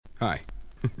Hi.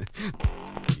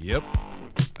 Yep,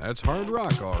 that's hard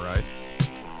rock, all right.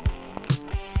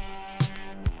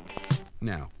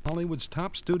 Now, Hollywood's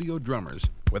top studio drummers.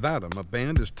 Without him, a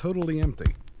band is totally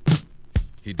empty.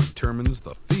 He determines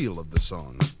the feel of the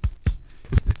song.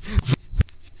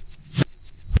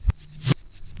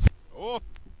 Oh,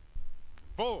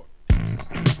 4.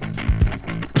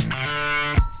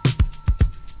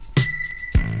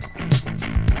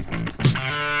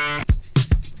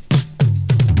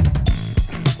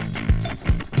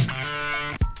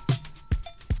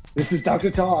 This is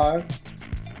Dr. Tar.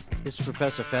 This is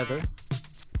Professor Feather.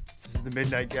 This is the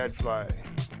Midnight Gadfly.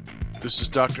 This is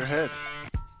Dr. Head.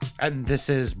 And this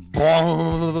is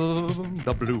Boom,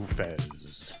 the Blue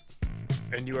Fez.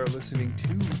 And you are listening to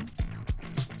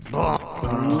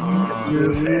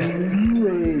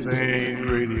Unsane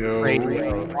Radio.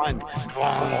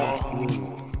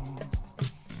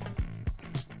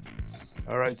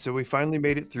 All right, so we finally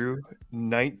made it through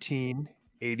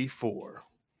 1984.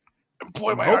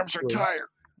 Boy, my arms are tired.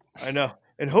 I know.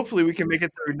 And hopefully we can make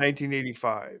it through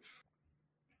 1985. We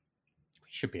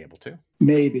should be able to.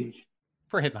 Maybe.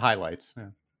 If we're hitting highlights. Yeah.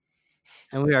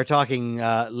 And we are talking,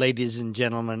 ladies and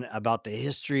gentlemen, about the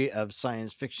history of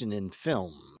science fiction in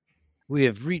film. We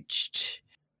are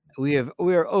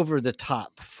over the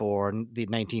top for the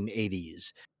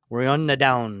 1980s. We're on the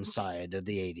downside of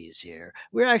the 80s here.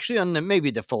 We're actually on maybe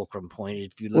the fulcrum point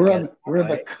if you look at it. We're on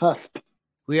the cusp.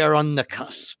 We are on the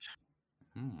cusp.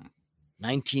 1985.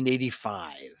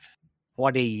 1985.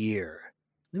 What a year.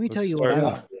 Let me tell you what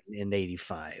happened in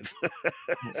 85.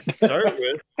 Start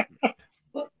with.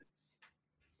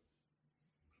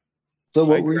 So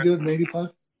what were you doing in 85?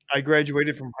 I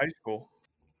graduated from high school.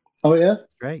 Oh, yeah?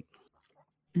 Right.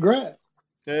 Congrats.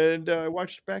 And I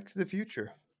watched Back to the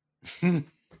Future.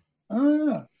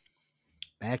 Ah.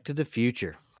 Back to the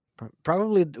Future.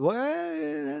 Probably,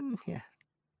 well, yeah.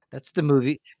 That's the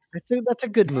movie. That's a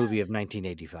good movie of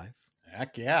 1985.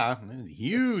 Heck yeah.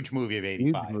 Huge movie of 85.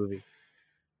 Huge movie.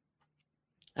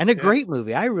 And a great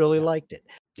movie. I really liked it.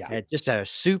 Yeah. Just a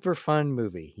super fun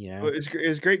movie. You know? Well, it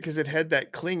was great because it had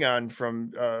that Klingon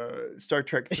from Star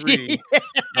Trek 3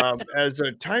 as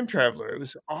a time traveler. It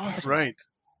was awesome. Right.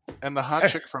 And the hot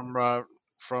chick from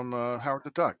Howard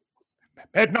the Duck.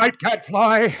 Midnight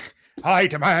Gadfly, I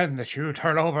demand that you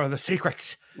turn over the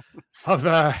secrets of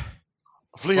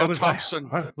Leah Thompson.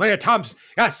 Leah Thompson.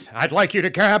 Yes, I'd like you to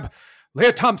grab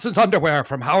Leah Thompson's underwear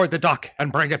from Howard the Duck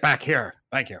and bring it back here.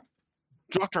 Thank you.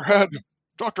 Dr.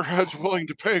 Head's willing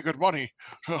to pay good money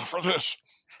for this.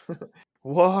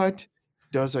 What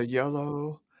does a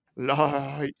yellow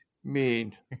light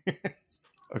mean?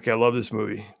 Okay, I love this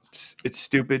movie. It's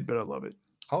stupid, but I love it.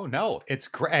 Oh no, it's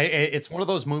great. It's one of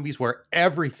those movies where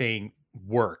everything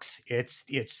works. It's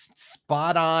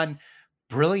spot on,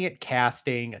 brilliant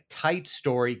casting, a tight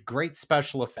story, great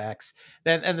special effects.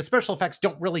 And the special effects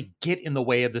don't really get in the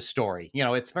way of the story. You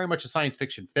know, it's very much a science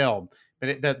fiction film,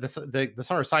 but the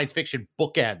sort of science fiction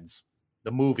bookends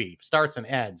the movie, starts and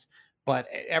ends. But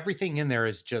everything in there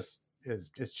is just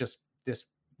this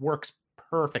works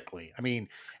perfectly. I mean,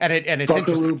 and it's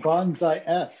Buckaroo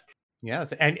Banzai-esque.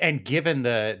 Yes, and given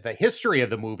the history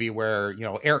of the movie, where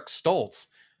Eric Stoltz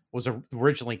was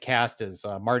originally cast as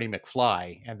Marty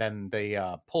McFly, and then they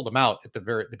pulled him out at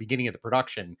the beginning of the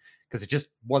production because it just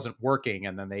wasn't working,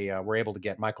 and then they were able to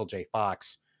get Michael J.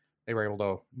 Fox. They were able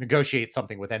to negotiate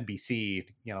something with NBC,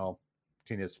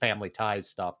 between his family ties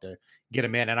stuff to get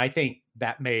him in, and I think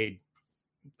that made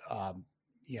all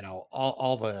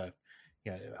the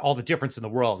difference in the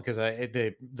world because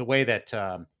the way that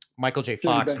Michael J.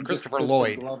 Fox and Christopher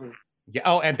Lloyd. Glover.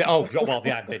 Yeah.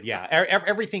 Yeah.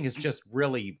 Everything is just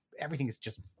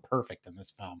perfect in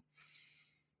this film.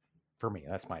 For me,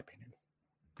 that's my opinion.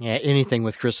 Yeah, anything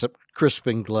with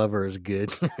Crispin Glover is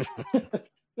good.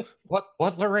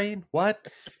 What, Lorraine? What?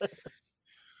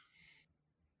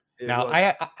 Now,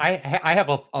 I have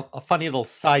a funny little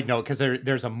side note because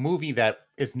there's a movie that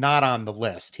is not on the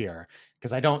list here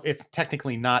because it's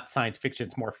technically not science fiction,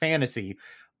 it's more fantasy.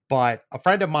 But a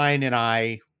friend of mine and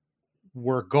I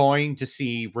were going to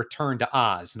see Return to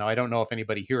Oz. Now, I don't know if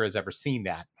anybody here has ever seen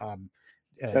that.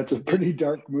 That's a pretty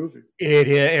dark movie.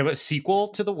 It was a sequel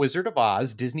to The Wizard of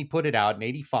Oz. Disney put it out in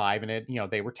 85, and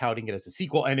they were touting it as a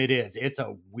sequel, and it is. It's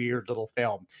a weird little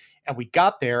film. And we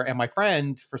got there, and my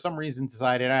friend, for some reason,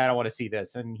 decided, I don't want to see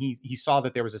this. And he saw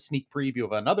that there was a sneak preview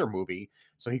of another movie,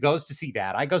 so he goes to see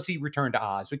that. I go see Return to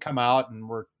Oz. We come out, and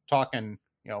we're talking,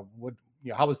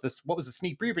 how was this? What was the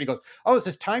sneak preview? And he goes, oh, it's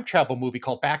this time travel movie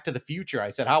called Back to the Future. I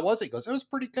said, how was it? He goes, it was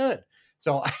pretty good.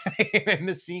 So I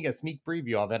missed seeing a sneak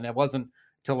preview of it. And it wasn't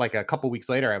till like a couple weeks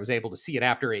later, I was able to see it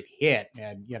after it hit.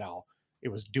 And, it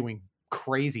was doing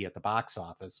crazy at the box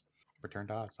office.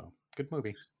 Returned off, so good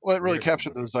movie. Well, it really Weird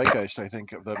captured movie. the zeitgeist, I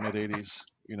think, of the mid '80s.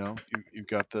 You know, you've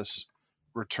got this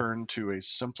return to a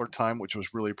simpler time, which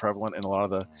was really prevalent in a lot of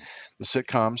the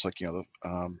sitcoms, like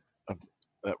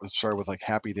that was started with like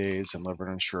Happy Days and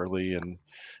Laverne and Shirley and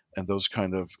those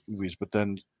kind of movies. But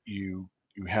then you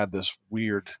had this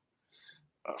weird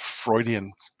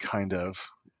Freudian kind of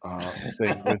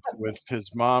thing with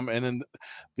his mom, and then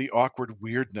the awkward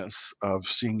weirdness of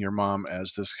seeing your mom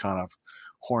as this kind of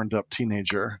horned up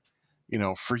teenager,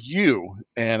 for you,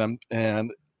 and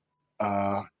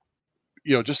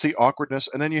just the awkwardness,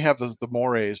 and then you have the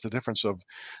mores, the difference of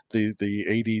the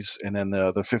 '80s and then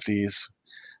the '50s,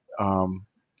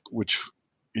 which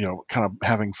kind of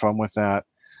having fun with that,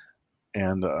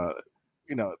 and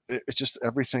it's just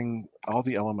everything, all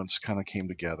the elements kind of came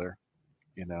together,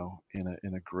 in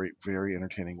a great, very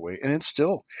entertaining way, and it's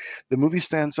still, the movie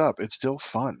stands up. It's still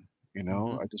fun.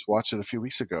 I just watched it a few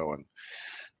weeks ago, and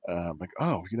like,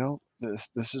 oh,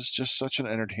 this is just such an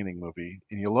entertaining movie,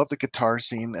 and you love the guitar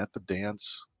scene at the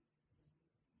dance.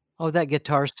 Oh, that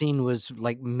guitar scene was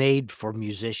like made for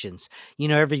musicians.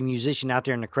 Every musician out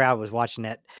there in the crowd was watching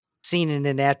that scene, and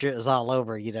then after it was all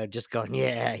over, just going,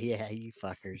 yeah, you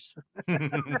fuckers.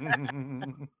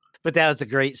 But that was a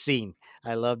great scene.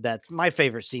 I love that. It's my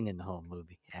favorite scene in the whole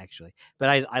movie, actually.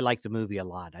 But I like the movie a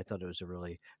lot. I thought it was a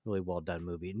really, really well done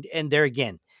movie. And there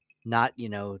again, not,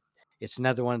 it's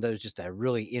another one of those, just a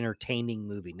really entertaining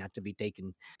movie, not to be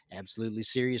taken absolutely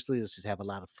seriously. Let's just have a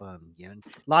lot of fun. And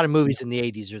a lot of movies in the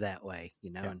 '80s are that way,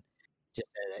 and just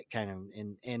that kind of,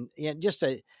 and yeah, just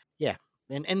yeah.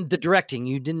 And the directing,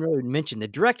 you didn't really mention, the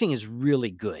directing is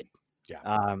really good.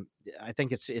 Yeah. I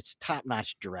think it's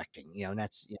top-notch directing, and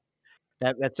that's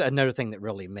another thing that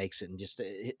really makes it, and just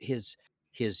his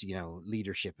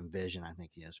leadership and vision, I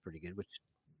think, is pretty good. Which,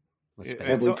 let's face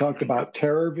Have it, we talked about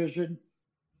Terror Vision?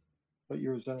 What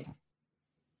year was that?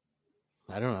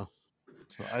 I don't know.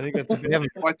 So I think that's a bit.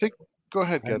 I think. Go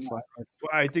ahead, Gadfly. Well,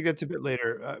 I think that's a bit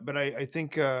later, but I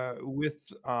think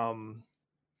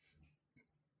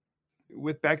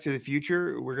with Back to the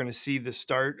Future, we're going to see the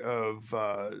start of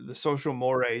the social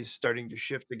mores starting to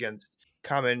shift against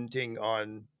commenting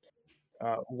on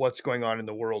what's going on in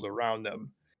the world around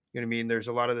them. You know what I mean? There's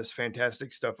a lot of this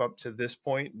fantastic stuff up to this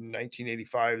point. In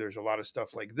 1985, there's a lot of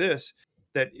stuff like this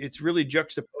that it's really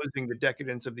juxtaposing the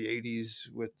decadence of the '80s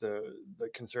with the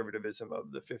conservatism of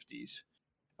the '50s.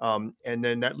 And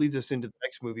then that leads us into the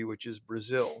next movie, which is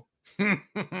Brazil,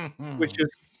 which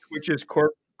is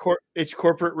it's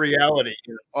corporate reality.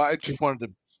 I just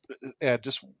wanted to add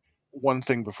just one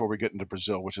thing before we get into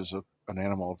Brazil, which is an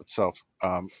animal of itself.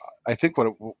 I think what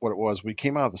it was, we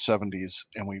came out of the '70s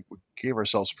and we gave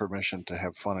ourselves permission to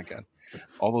have fun again.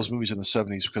 All those movies in the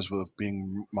 '70s, because of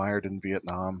being mired in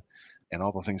Vietnam and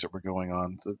all the things that were going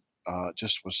on,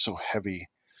 just was so heavy.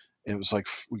 It was like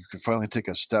we could finally take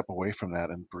a step away from that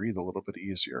and breathe a little bit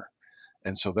easier.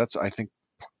 And so that's, I think,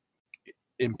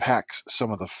 impacts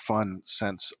some of the fun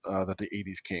sense that the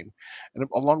 '80s came, and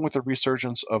along with the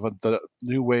resurgence of the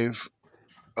new wave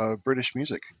British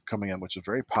music coming in, which is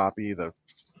very poppy. The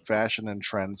fashion and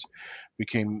trends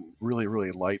became really,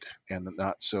 really light and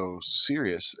not so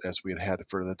serious as we had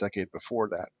for the decade before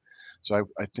that. So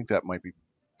I think that might be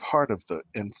part of the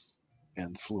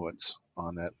influence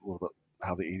on that, a little bit,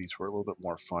 how the '80s were a little bit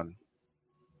more fun.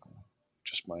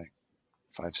 Just my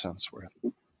 5 cents worth.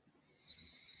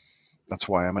 That's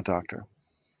why I'm a doctor.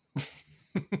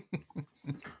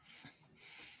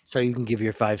 So you can give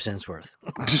your 5 cents worth.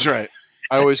 That's right.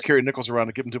 I always carry nickels around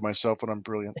to give them to myself when I'm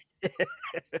brilliant.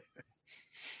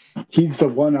 He's the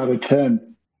 1 out of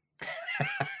 10.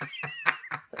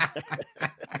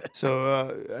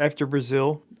 So after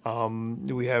Brazil,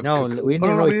 we have we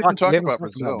didn't talk about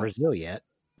Brazil. Brazil yet.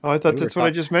 Oh, I thought that's what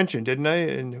I just mentioned, didn't I?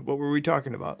 And what were we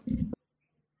talking about?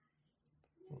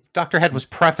 Dr. Head was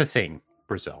prefacing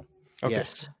Brazil. Okay.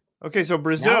 Yes. Okay, so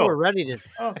Brazil. Now we're ready to.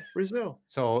 Oh, Brazil.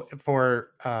 So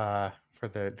for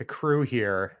the crew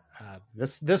here,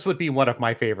 this would be one of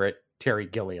my favorite Terry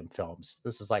Gilliam films.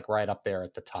 This is like right up there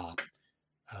at the top.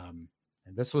 And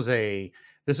this was a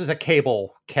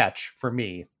cable catch for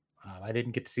me. I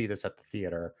didn't get to see this at the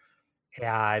theater,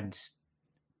 and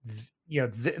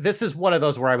this is one of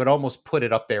those where I would almost put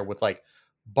it up there with like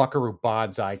Buckaroo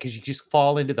Banzai, because you just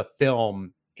fall into the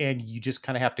film and you just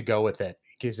kind of have to go with it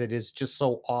because it is just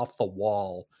so off the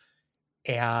wall.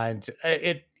 And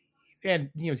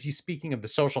you speaking of the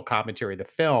social commentary of the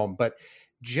film, but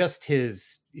just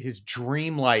his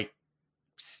dreamlike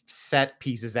set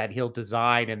pieces that he'll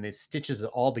design and the stitches it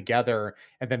all together,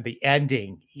 and then the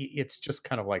ending, it's just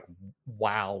kind of like,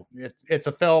 wow. It's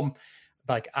a film.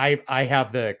 like I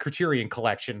have the Criterion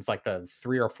collections, like the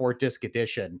 3 or 4 disc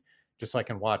edition, just so I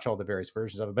can watch all the various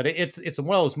versions of it. But it's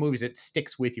one of those movies that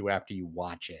sticks with you after you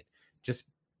watch it, just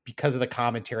because of the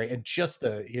commentary and just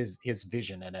his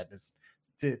vision in it.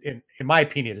 In my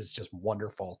opinion, is just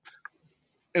wonderful.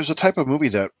 It was a type of movie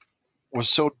that was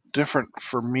so different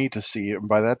for me to see, and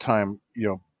by that time,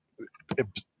 it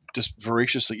just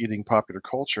voraciously eating popular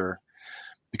culture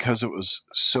because it was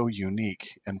so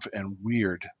unique and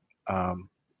weird.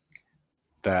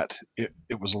 That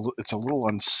it's a little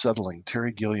unsettling.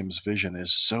 Terry Gilliam's vision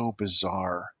is so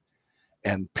bizarre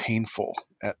and painful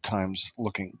at times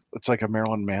looking. It's like a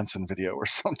Marilyn Manson video or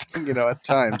something, at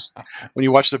times. When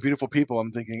you watch The Beautiful People,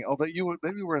 I'm thinking, oh, that you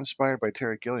were inspired by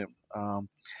Terry Gilliam.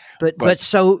 But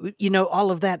so,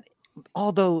 all of that,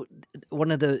 although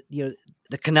one of the,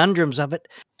 the conundrums of it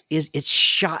is it's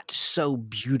shot so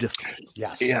beautifully.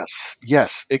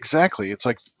 Yes, exactly. It's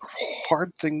like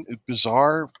hard thing,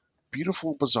 bizarre,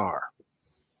 beautiful, bizarre.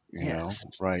 Yes.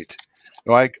 Right.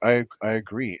 No, I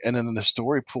agree. And then the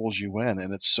story pulls you in,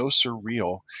 and it's so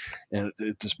surreal, and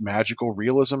this magical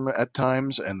realism at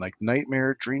times, and like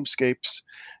nightmare dreamscapes,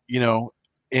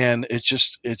 and it's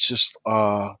just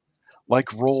like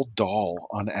Roald Dahl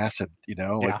on acid,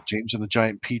 like James and the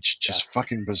Giant Peach, just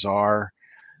fucking bizarre,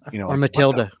 Or like,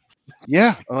 Matilda.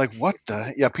 yeah, like what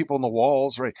the people on the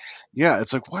walls, right? Yeah,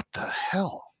 it's like what the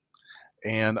hell.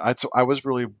 And I was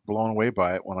really blown away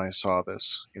by it when I saw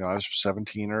this. I was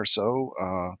 17 or so,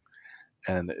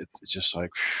 and it's just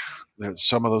like there's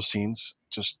some of those scenes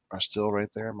just are still right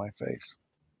there in my face.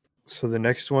 So the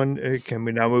next one, can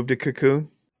we now move to Cocoon?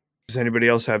 Does anybody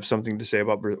else have something to say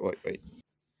about Brazil? Wait.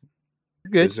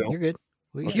 You're good. Brazil? You're good.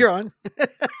 Okay. You're on.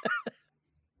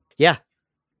 Yeah.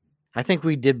 I think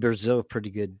we did Brazil a pretty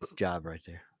good job right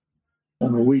there.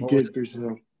 We What was did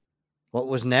Brazil. What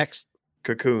was next?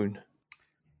 Cocoon.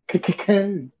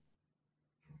 Cocoon.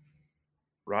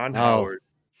 Ron Howard.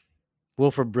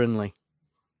 Wilford Brimley.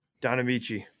 Don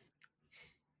Amici.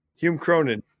 Hume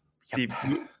Cronin.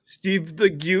 Steve the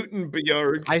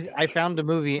Gutenberg. I found the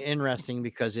movie interesting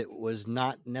because it was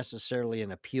not necessarily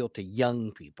an appeal to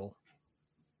young people,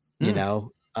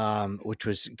 which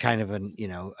was kind of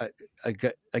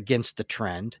against the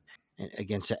trend,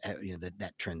 against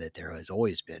that trend that there has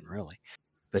always been, really.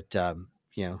 But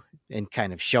and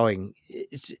kind of showing,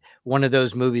 it's one of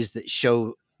those movies that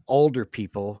show older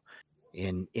people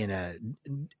in a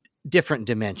different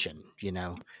dimension.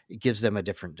 It gives them a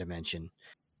different dimension,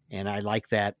 and I like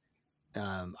that.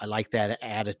 I like that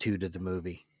attitude of the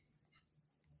movie,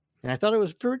 and I thought it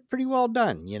was pretty well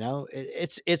done.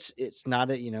 It's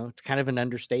not it's kind of an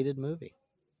understated movie.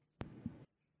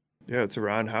 Yeah, it's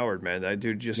Ron Howard, man. That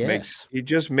dude just Yes.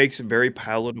 makes very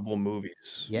palatable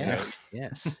movies. Yes,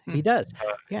 yes, he does.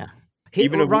 Yeah,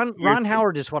 even Ron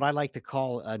Howard is what I like to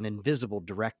call an invisible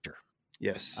director.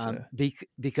 Yes,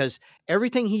 because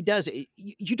everything he does,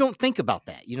 you don't think about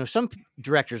that. Some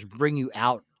directors bring you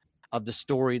out of the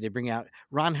story. They bring out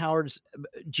Ron Howard's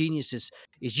genius is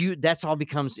that's all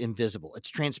becomes invisible. It's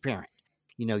transparent.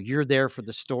 You're there for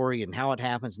the story and how it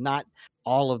happens, not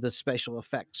all of the special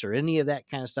effects or any of that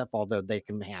kind of stuff, although they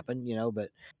can happen, but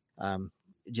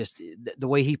just the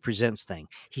way he presents things,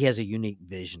 he has a unique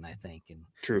vision, I think. And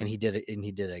true. And he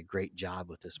did a great job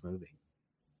with this movie.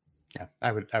 Yeah,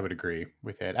 I would agree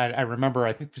with it. I remember,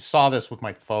 I think we saw this with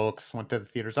my folks, went to the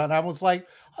theaters, and I was like,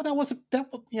 oh,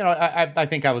 I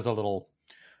think I was a little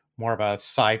more of a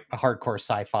hardcore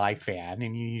sci-fi fan,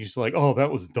 and you just like, oh,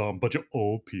 that was dumb, bunch of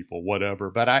old people,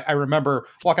 whatever. But I remember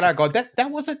walking out going,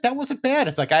 that wasn't bad.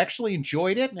 It's like I actually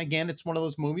enjoyed it. And again, it's one of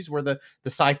those movies where the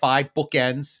sci-fi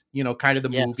bookends, kind of the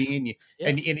movie,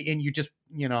 and you just,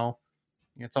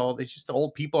 it's just the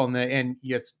old people, and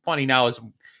it's funny now as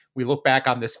we look back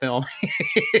on this film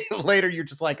later, you're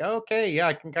just like, okay, yeah,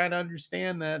 I can kind of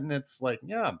understand that. And it's like,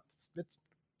 yeah,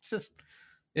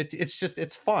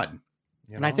 it's fun.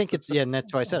 And I think and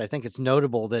that's why I said, I think it's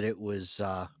notable that it was,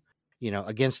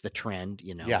 against the trend,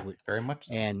 Yeah, very much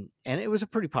so. And it was a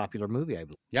pretty popular movie, I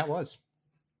believe. Yeah, it was.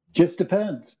 Just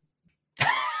depends.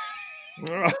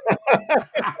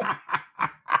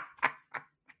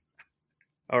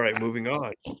 All right, moving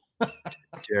on.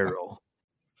 Daryl.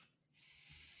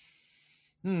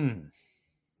 Daryl.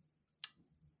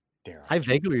 I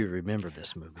vaguely remember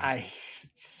this movie.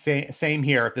 Same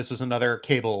here. If this was another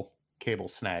cable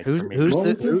snag. Who's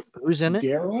in it?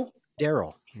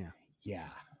 Daryl. Yeah.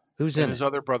 Who's and in his it?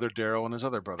 other brother Daryl and his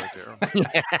other brother Daryl.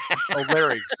 Oh,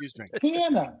 Larry. Excuse me.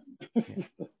 Hannah.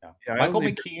 Yeah, Michael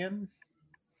McKean.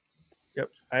 Yep.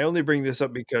 I only bring this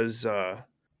up because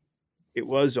it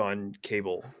was on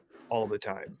cable all the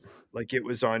time. Like it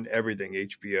was on everything,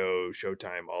 HBO,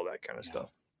 Showtime, all that kind of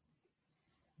stuff.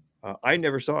 I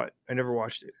never saw it. I never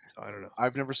watched it. So I don't know.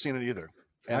 I've never seen it either.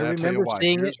 I And I'll tell you remember why.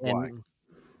 seeing Here's it, why. and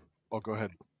Oh, go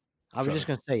ahead. I was just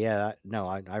going to say,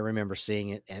 I remember seeing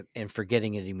it and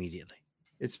forgetting it immediately.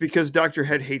 It's because Dr.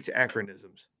 Head hates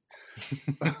acronyms.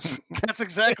 That's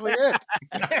exactly it.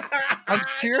 I'm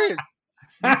serious.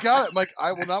 You got it. Like,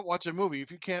 I will not watch a movie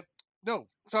if you can't. No,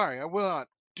 sorry, I will not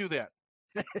do that.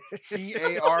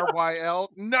 DARYL.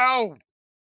 No.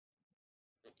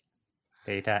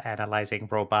 Data analyzing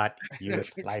robot,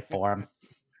 youth, life form.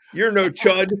 You're no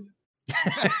chud.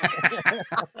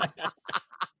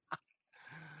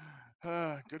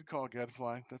 Good call,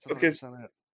 Gadfly. That's Okay. 100%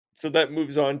 it. So that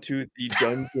moves on to the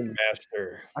Dungeon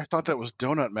Master. I thought that was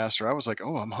Donut Master. I was like,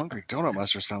 oh, I'm hungry. Donut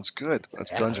Master sounds good. That's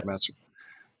Dungeon Master.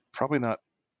 Probably not.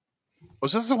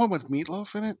 Was that the one with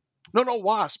Meatloaf in it? No,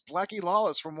 Wasp. Blackie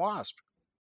Lawless from Wasp.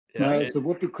 No, Yeah, it's the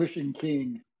Whoopee Cushion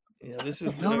King. yeah, this is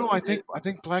No, I think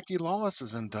Blackie Lawless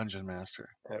is in Dungeon Master.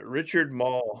 Richard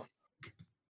Mall.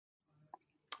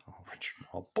 Oh, Richard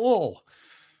Mall. Bull.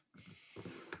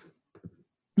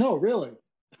 No, really.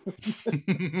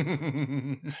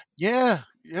 Yeah.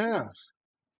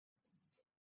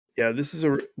 Yeah, this is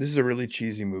a really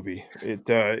cheesy movie. It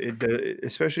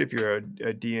especially if you're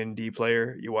a D&D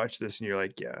player, you watch this and you're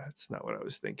like, yeah, it's not what I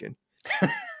was thinking.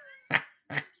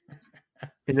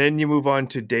 And then you move on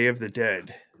to Day of the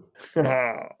Dead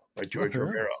by George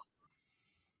Romero.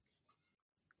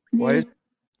 Why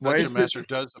Dungeon is Master this?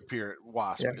 does appear.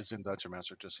 Wasp Yeah. is in Dungeon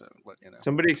Master, just to let you know.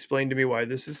 Somebody explain to me why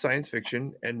this is science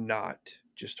fiction and not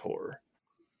just horror.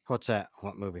 What's that?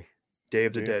 What movie? Day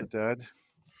of the Day Dead. of the Dead.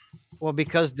 Well,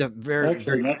 because the very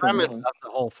nothing premise really. of the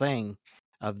whole thing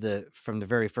from the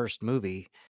very first movie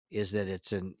is that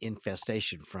it's an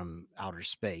infestation from outer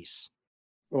space.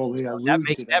 Well, they So allude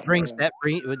to that brings yeah.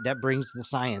 that brings the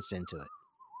science into it.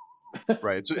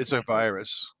 Right. It's a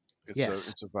virus. Yes.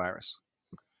 It's a virus.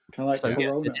 Kind of like So yes,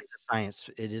 Corona.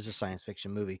 it is a science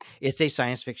fiction movie. It's a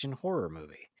science fiction horror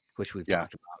movie, which we've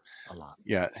talked about a lot.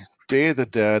 Yeah. Day of the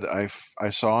Dead, I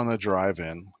saw on the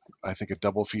drive-in, I think a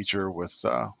double feature with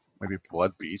maybe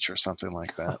Blood Beach or something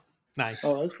like that. Nice.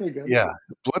 Oh, that's pretty good. Yeah.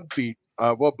 Blood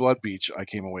Beach I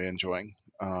came away enjoying.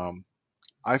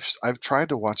 I've tried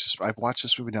to watch this. I've watched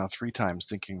this movie now 3 times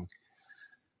thinking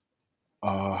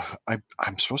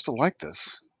I'm supposed to like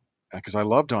this because I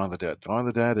love Dawn of the Dead. Dawn of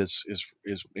the Dead is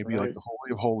maybe like Right. the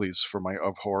holy of holies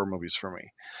of horror movies for me.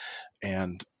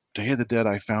 And Day of the Dead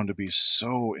I found to be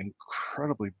so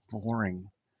incredibly boring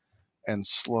and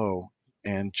slow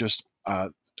and just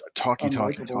talky.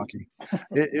 Unlikable.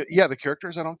 Yeah, the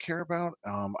characters I don't care about.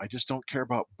 I just don't care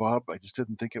about Bub. I just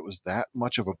didn't think it was that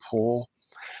much of a pull.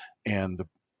 And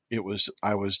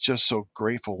I was just so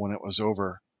grateful when it was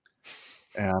over.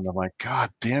 And I'm like, God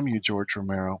damn you, George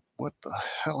Romero. What the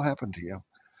hell happened to you?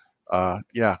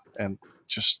 Yeah, and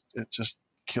it just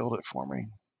killed it for me.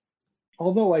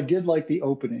 Although I did like the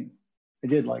opening. I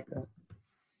did like that.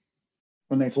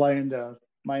 When they fly into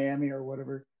Miami or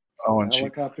whatever. Oh, the and she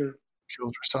helicopter.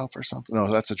 killed herself or something.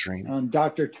 No, that's a dream.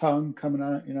 Dr. Tongue coming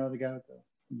out, the guy with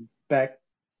the back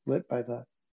lit by the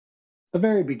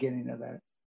very beginning of that.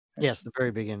 Yes, the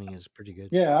very beginning is pretty good.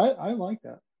 Yeah, I like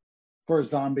that. For a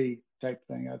zombie type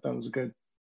thing, I thought it was a good.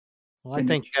 Well, I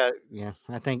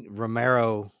think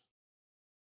Romero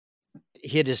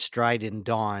hit his stride in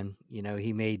Dawn.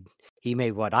 He made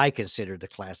what I consider the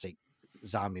classic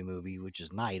zombie movie, which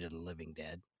is Night of the Living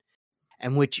Dead,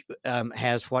 and which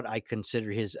has what I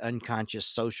consider his unconscious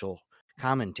social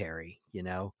commentary.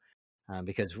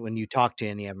 Because when you talk to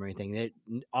any of them or anything,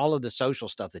 all of the social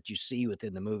stuff that you see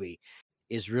within the movie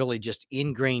is really just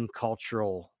ingrained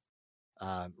cultural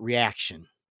reaction.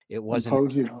 It wasn't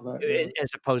Imposing all that, yeah.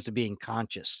 as opposed to being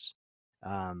conscious.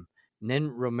 And then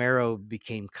Romero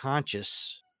became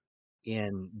conscious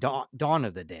in Dawn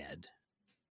of the Dead,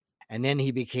 and then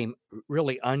he became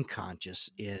really unconscious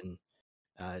in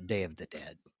Day of the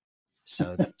Dead.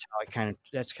 So that's how it kind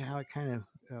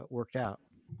of worked out.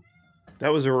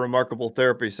 That was a remarkable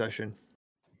therapy session.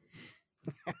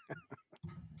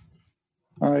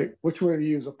 All right, which one of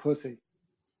you is a pussy?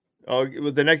 Oh,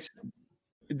 well, the next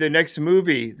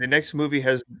movie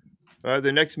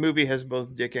has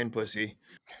both dick and pussy.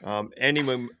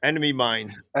 Enemy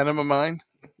Mine. Enema Mine.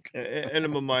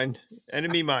 Enema Mine.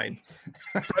 Enemy Mine.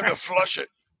 Trying to flush it.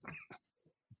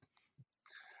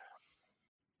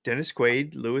 Dennis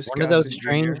Quaid, Louis. One of those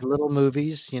strange little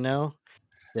movies,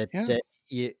 that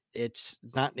it's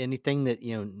not anything that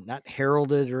not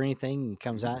heralded or anything, and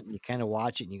comes out and you kind of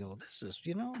watch it and you go, this is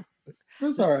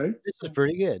That's all right. This is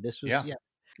pretty good. This was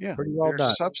Yeah. pretty well There's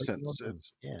done. substance. Well done.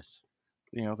 Yes.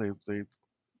 they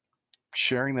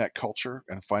sharing that culture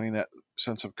and finding that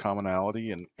sense of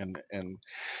commonality and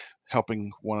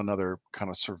helping one another kind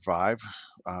of survive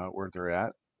where they're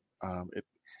at.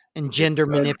 And gender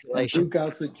And manipulation. Duke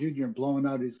Gossett Jr. blowing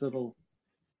out his little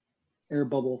air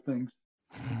bubble things.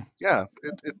 Yeah,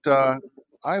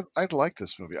 I'd like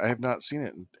this movie. I have not seen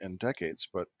it in decades,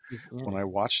 but when I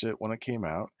watched it when it came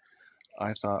out,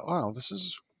 I thought, wow, this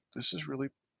is really,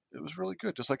 it was really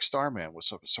good. Just like Starman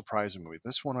was a surprising movie.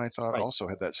 This one I thought Right. also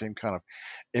had that same kind of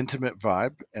intimate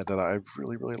vibe that I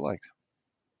really, really liked.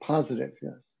 Positive,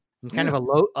 yes. And kind of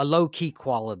a low key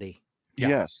quality. Yeah.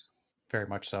 Yes. Very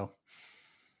much so.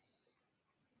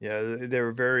 Yeah, they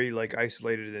were very like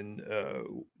isolated in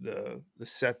the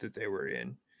set that they were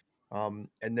in.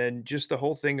 And then just the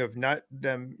whole thing of not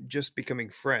them just becoming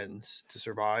friends to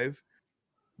survive,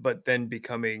 but then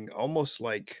becoming almost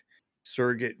like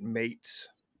surrogate mates,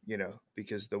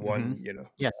 because the one,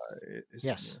 Yes. is,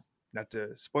 Yes. not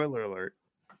to spoiler alert,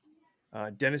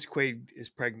 Dennis Quaid is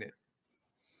pregnant.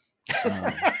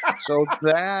 So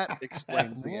that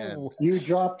explains the end. You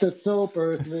dropped the soap,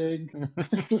 Earthling.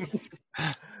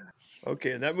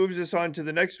 Okay, and that moves us on to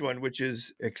the next one, which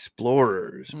is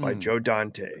Explorers by Joe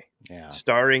Dante. Yeah.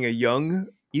 Starring a young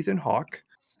Ethan Hawke,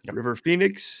 Yep. River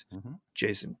Phoenix, Mhm.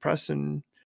 Jason Presson,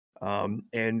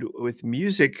 and with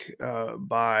music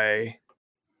by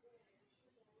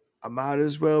I Might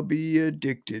As Well Be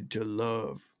Addicted to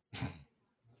Love.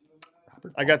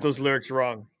 I got those lyrics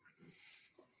wrong.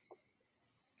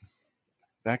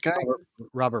 That guy?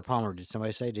 Robert Palmer, did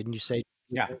somebody say? Didn't you say?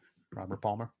 Yeah, Robert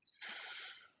Palmer.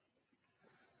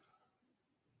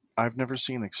 I've never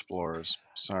seen Explorers.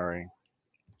 Sorry.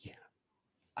 Yeah,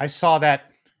 I saw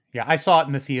that. Yeah, I saw it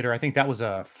in the theater. I think that was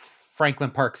a Franklin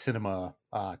Park Cinema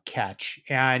catch,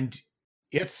 and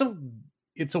it's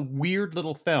a weird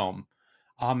little film.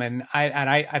 And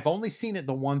I've only seen it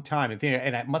the one time in theater,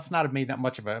 and I must not have made that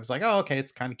much of it. I was like, oh, okay,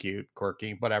 it's kind of cute,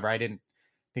 quirky, whatever. I didn't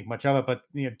think much of it, but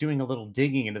doing a little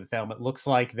digging into the film, it looks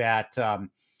like that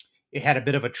it had a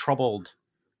bit of a troubled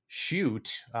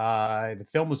shoot. The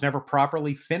film was never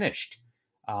properly finished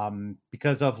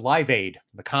because of Live Aid.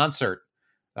 The concert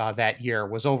that year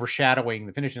was overshadowing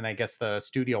the finish, and I guess the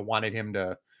studio wanted him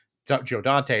Joe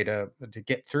Dante to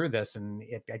get through this, and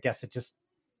I guess it just,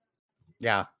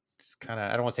 yeah, it's kind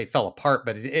of, I don't want to say fell apart,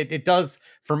 but it does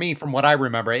for me, from what I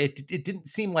remember. It didn't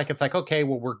seem like it's like, okay,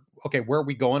 well, where are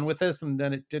we going with this? And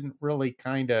then it didn't really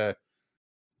kind of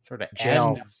sort of Gel.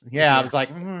 end. Yeah, I was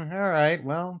like, all right,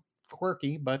 well,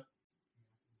 quirky, but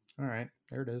all right,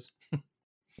 there it is.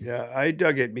 Yeah, I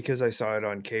dug it because I saw it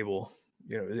on cable.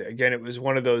 Again, it was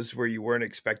one of those where you weren't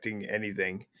expecting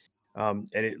anything. And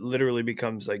it literally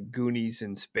becomes like Goonies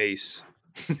in space.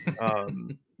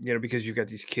 Because you've got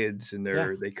these kids and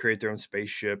they create their own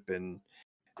spaceship, and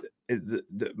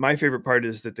my favorite part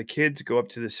is that the kids go up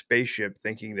to the spaceship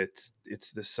thinking that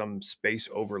it's some space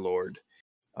overlord,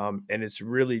 and it's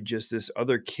really just this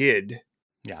other kid,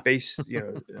 space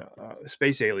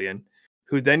space alien,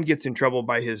 who then gets in trouble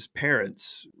by his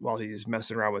parents while he's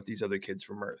messing around with these other kids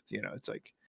from Earth. It's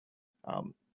like,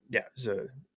 and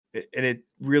it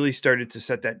really started to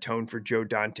set that tone for Joe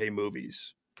Dante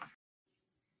movies.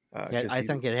 I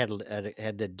think it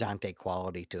had the Dante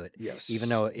quality to it. Yes. Even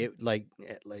though it, like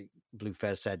Blue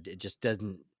Fez said, it just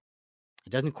doesn't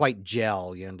quite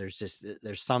gel.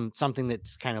 There's something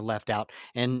that's kind of left out.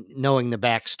 And knowing the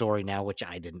backstory now, which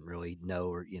I didn't really know,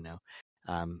 or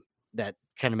that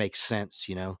kind of makes sense.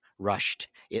 Rushed.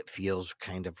 It feels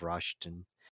kind of rushed and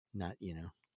not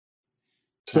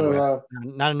So,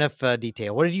 not enough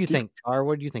detail. What did you think, Tar?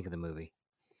 What did you think of the movie?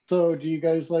 So, do you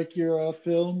guys like your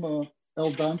film,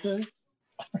 El Dante?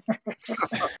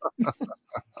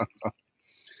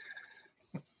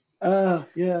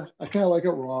 Yeah, I kind of like it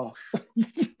raw.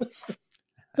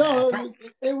 No,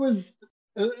 it was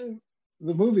the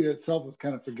movie itself was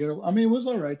kind of forgettable. I mean, it was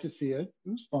all right to see it. It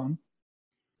was fun.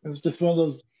 It was just one of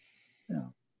those,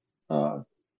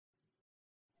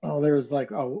 there was like,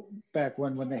 back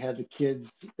when they had the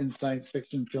kids in science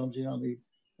fiction films,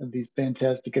 these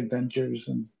fantastic adventures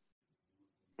and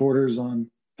borders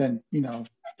on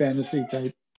fantasy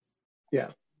type. Yeah,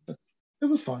 it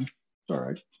was fun. It's all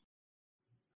right.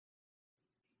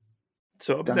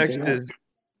 So up next is,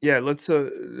 let's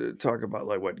talk about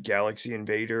like what Galaxy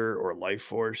Invader or Life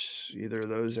Force. Either of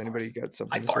those. Anybody got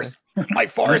something?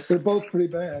 Life Force. They're both pretty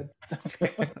bad.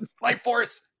 Life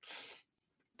Force.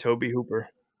 Toby Hooper.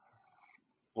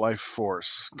 Life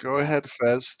Force. Go ahead,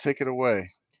 Fez. Take it away.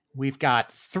 We've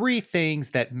got 3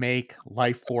 things that make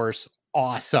Life Force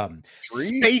awesome.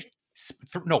 3?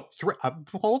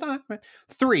 Hold on.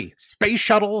 3 space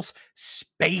shuttles,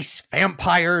 space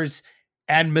vampires,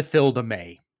 and Mathilda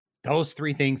May. Those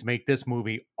three things make this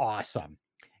movie awesome.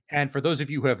 And for those of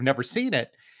you who have never seen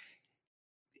it,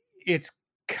 it's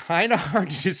kind of hard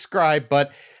to describe,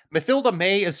 but Mathilda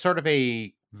May is sort of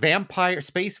a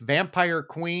space vampire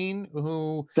queen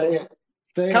who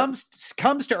comes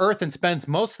to Earth and spends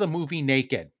most of the movie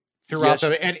naked throughout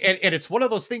and it's one of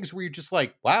those things where you're just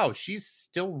like, wow, she's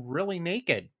still really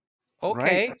naked.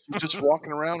 Okay. Right. She's just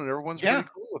walking around and everyone's pretty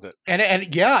cool with it. And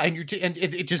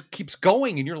it just keeps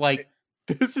going and you're like,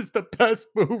 this is the best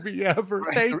movie ever.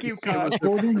 Right. Thank you, God.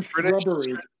 British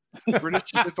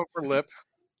stiff upper lip,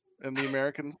 and the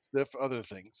American stiff other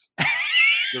things.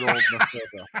 Good old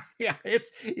Mathilda. Yeah,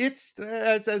 it's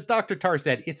as Dr. Tar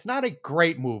said, it's not a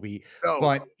great movie,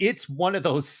 but it's one of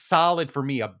those solid, for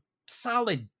me, a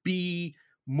solid B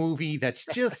movie that's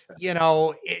just,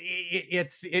 if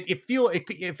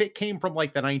it came from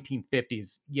like the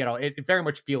 1950s, it very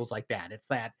much feels like that. It's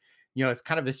that, it's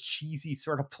kind of this cheesy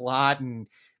sort of plot,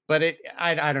 but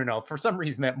I don't know, for some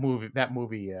reason that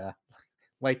movie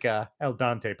like El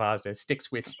Dante Pasta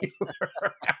sticks with you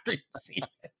after you've seen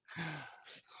it.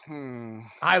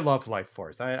 I love Life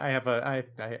Force. I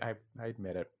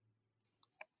admit it.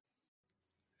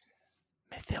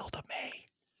 Mathilda May.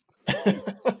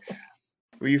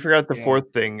 Well, you forgot the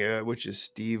fourth thing, which is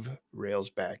Steve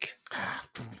Railsback.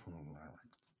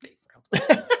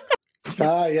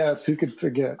 Yes, who could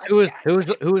forget? Who was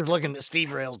looking at Steve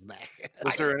Railsback?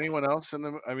 Was there anyone else in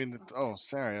the? I mean,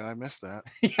 sorry, I missed that.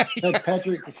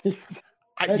 Patrick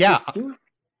Stewart?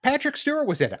 Patrick Stewart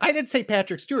was in it. I didn't say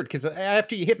Patrick Stewart because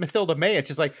after you hit Mathilda May, it's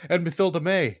just like, and Mathilda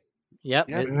May. Yep.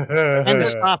 And it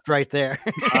stopped right there.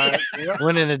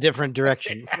 Went in a different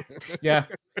direction. Yeah.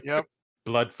 Yep.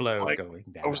 Blood flow going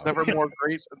down. I was never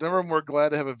more glad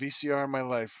to have a VCR in my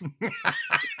life.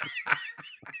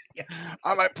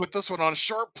 I might put this one on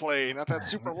short play, not that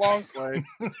super long play.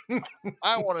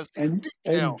 I want to see and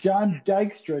John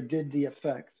Dykstra did the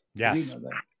effects. Yes. You know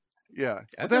that. Yeah,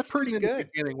 but that's pretty good. The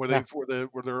beginning where they're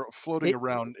floating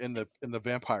around in the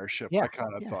vampire ship, I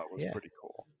kind of thought was pretty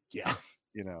cool. Yeah,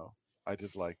 I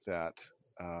did like that.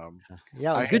 A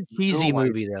good cheesy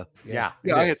movie though. Yeah,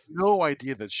 I had no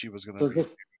idea that she was going to be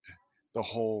the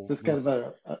whole. This kind of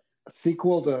a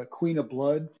sequel to Queen of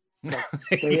Blood.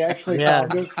 Like they actually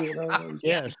found us.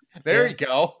 Yes, there you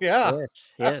go. Yeah,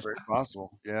 that's very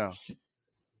possible. Yeah.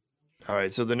 All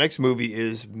right, so the next movie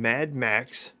is Mad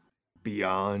Max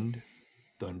Beyond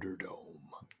Thunderdome.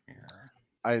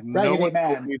 I had no one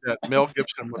told me that Mel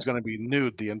Gibson was going to be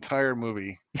nude the entire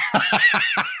movie.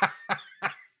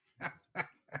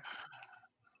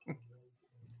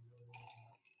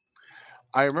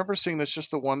 I remember seeing this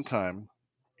just the one time,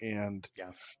 and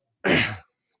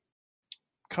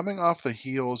coming off the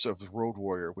heels of The Road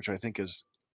Warrior, which I think is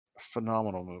a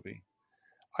phenomenal movie,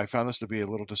 I found this to be a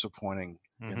little disappointing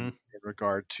in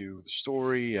regard to the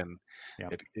story, and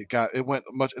it went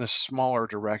much in a smaller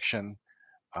direction.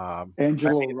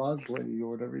 Angelo Rosley or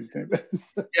whatever his name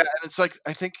is. And it's like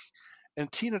and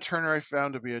Tina Turner I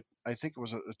found to be I think it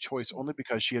was a choice only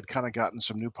because she had kind of gotten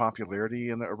some new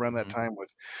popularity around that time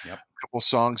with a couple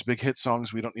songs, big hit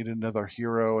songs, We Don't Need Another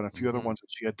Hero, and a few other ones that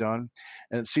she had done.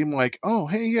 And it seemed like, oh,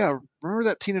 hey, yeah, remember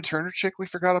that Tina Turner chick we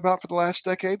forgot about for the last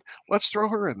decade? Let's throw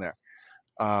her in there.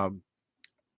 But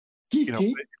it's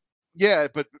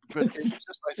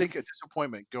just, I think, a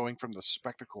disappointment going from the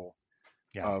spectacle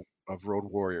of Road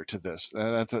Warrior to this,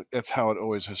 and that's how it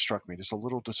always has struck me. Just a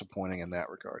little disappointing in that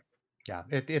regard. Yeah,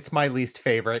 it's my least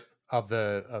favorite of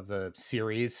the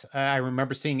series. I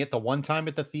remember seeing it the one time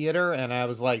at the theater, and I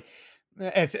was like,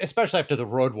 especially after the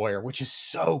Road Warrior, which is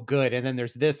so good, and then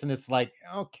there's this, and it's like,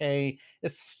 okay,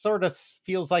 this sort of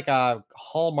feels like a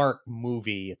Hallmark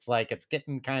movie. It's like it's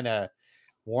getting kind of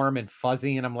warm and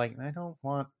fuzzy, and I'm like, I don't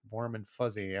want warm and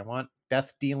fuzzy. I want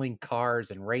death-dealing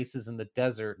cars and races in the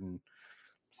desert and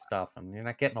stuff, and you're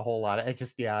not getting a whole lot of it.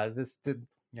 Just it's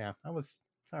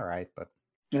all right, but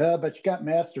but you got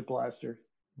Master Blaster.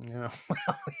 It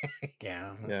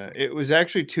was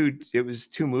actually two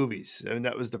movies, and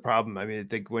that was the problem. I mean, I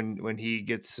think when he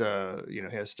gets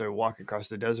has to walk across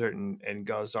the desert and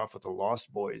goes off with the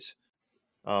Lost Boys,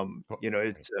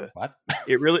 it's what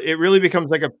it really becomes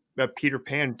like a Peter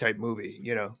Pan type movie,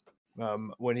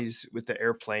 when he's with the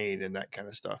airplane and that kind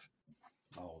of stuff.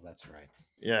 Oh, that's right.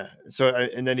 Yeah. So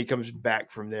and then he comes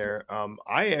back from there.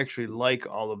 I actually like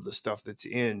all of the stuff that's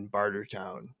in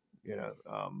Bartertown.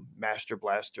 Master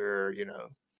Blaster.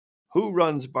 Who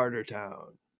runs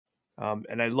Bartertown?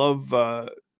 And I love the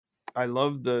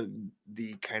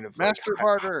kind of Master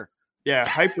Barter. Yeah,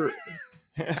 hyper.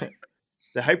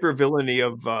 The hyper villainy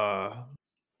of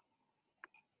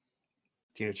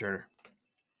Tina Turner.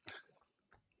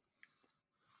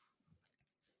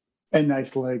 And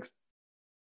nice legs.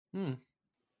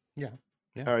 Yeah.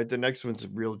 All right, the next one's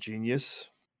Real Genius.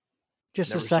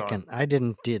 Just Never a saw it. second. I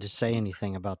didn't say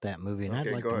anything about that movie, and I'd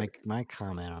Okay, like go to ahead. make my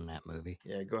comment on that movie.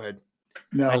 Yeah, go ahead.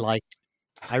 No.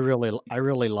 I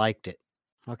really liked it.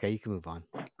 Okay, you can move on.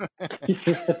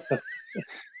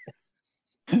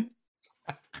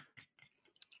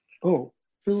 Oh,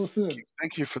 fill us in.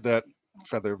 Thank you for that,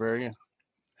 Featherberry.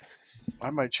 I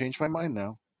might change my mind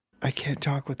now. I can't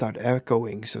talk without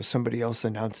echoing, so somebody else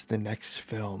announced the next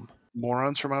film.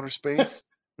 Morons from Outer Space.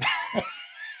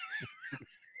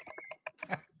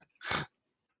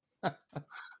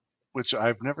 Which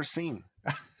I've never seen.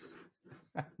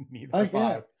 Neither I have I.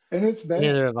 have, and it's bad.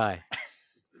 Neither have I.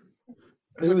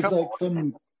 There's It a was couple. like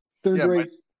some third-rate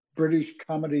my, British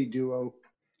comedy duo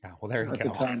Yeah, well, there you at the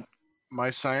go. time. my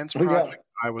science Oh, yeah. project,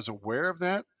 I was aware of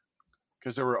that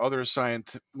because there were other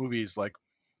science movies like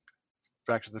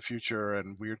Back to the Future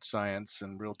and Weird Science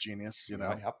and Real Genius, you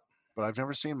know. Yep. But I've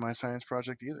never seen My Science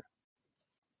Project either.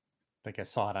 I think I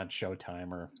saw it on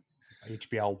Showtime or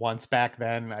HBO once back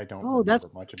then. I don't Oh, that's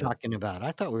remember much what of we're it. talking about.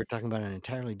 I thought we were talking about an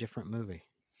entirely different movie.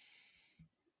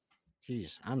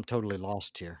 Jeez, I'm totally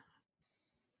lost here.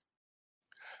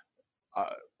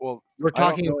 Well, We're I don't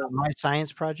talking know. about My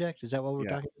Science Project. Is that what we're Yeah.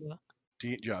 talking about?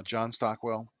 Yeah, John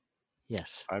Stockwell.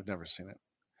 Yes, I've never seen it,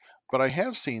 but I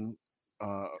have seen.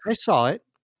 I saw it.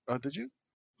 Did you?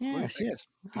 Yes, think? yes.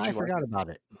 Did I you like forgot about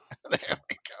it. There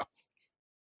we go.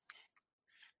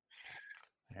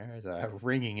 There's a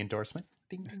ringing endorsement.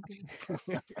 Ding, ding,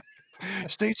 ding.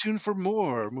 Stay tuned for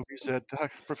more movies that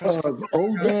Professor.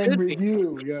 Old Man could be.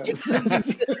 Review, yes.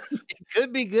 It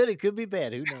could be good. It could be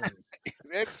bad. Who knows?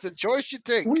 It's the choice you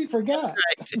take. We forgot.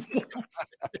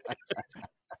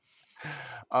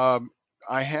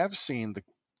 I have seen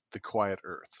the Quiet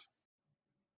Earth.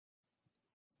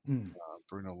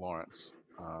 Bruno Lawrence.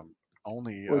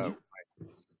 Only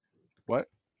what?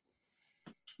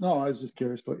 No, I was just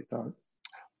curious what you thought.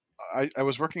 I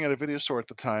was working at a video store at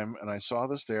the time, and I saw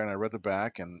this there, and I read the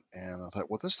back, and I thought,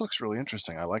 well, this looks really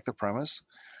interesting. I like the premise.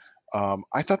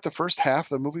 I thought the first half of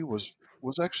the movie was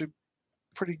actually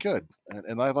pretty good,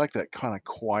 and I like that kind of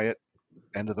quiet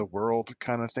end of the world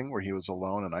kind of thing where he was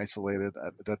alone and isolated.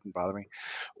 It didn't bother me.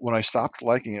 When I stopped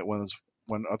liking it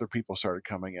when other people started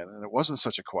coming in, and it wasn't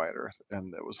such a quiet earth,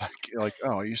 and it was like,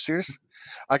 oh, are you serious?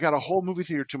 I got a whole movie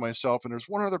theater to myself, and there's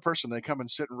one other person. They come and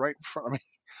sit right in front of me.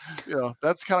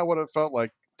 That's kind of what it felt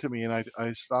like to me, and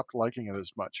I stopped liking it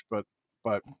as much. But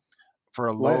for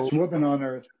a Last Woman on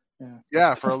Earth.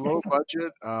 Yeah. for a low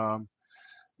budget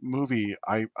movie,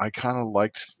 I kind of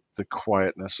liked the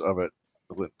quietness of it.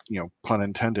 Pun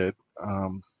intended,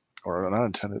 or not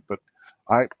intended, but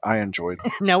I enjoyed.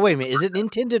 Now wait a minute. Is it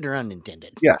intended or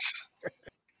unintended? Yes,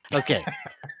 Okay.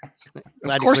 of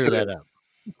Glad to course clear it that is. up.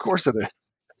 Of course it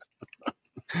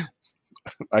is.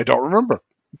 I don't remember.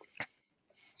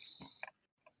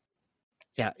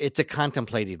 Yeah, it's a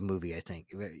contemplative movie, I think.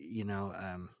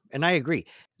 And I agree.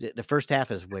 The first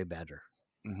half is way better.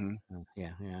 Hmm.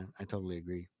 Yeah, I totally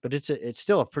agree. But it's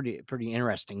still a pretty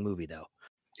interesting movie, though.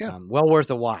 Yeah. Well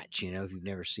worth a watch. If you've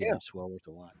never seen Yeah. it, it's well worth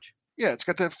a watch. Yeah, it's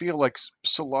got that feel like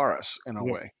Solaris in a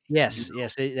Yeah. way. Yes,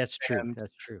 that's true. And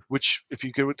That's true. Which, if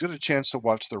you get a chance to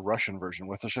watch the Russian version,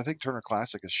 which I think Turner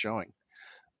Classic is showing,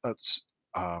 it's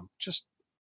just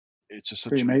such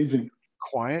Pretty amazing.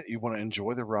 quiet. You want to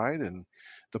enjoy the ride and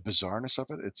the bizarreness of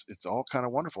it. It's all kind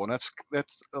of wonderful, and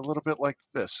that's a little bit like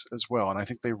this as well. And I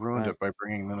think they ruined Right. it by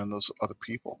bringing in those other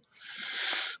people.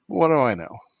 What do I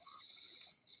know?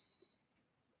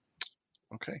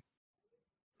 Okay.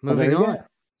 Moving there you on. go.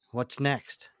 What's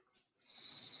next?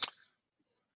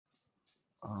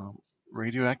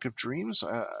 Radioactive Dreams.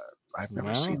 I've never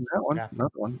No. seen that one. Yeah.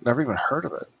 Another one. Never even heard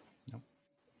of it.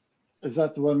 Is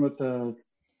that the one with the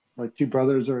two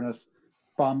brothers are in a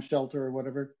bomb shelter or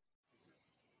whatever?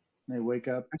 And they wake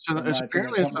up.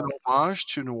 Apparently it's an homage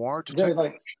to Noir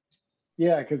Detective.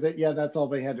 Because that's all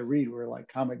they had to read were like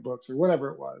comic books or whatever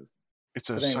it was. It's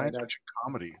a science fiction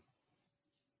comedy.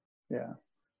 Yeah.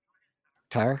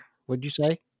 Tyre, what'd you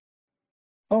say?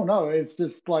 Oh no, it's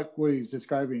just like what he's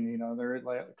describing. They're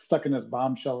like stuck in this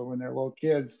bomb shelter when they're little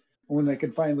kids. When they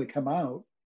can finally come out,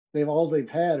 they've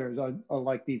had are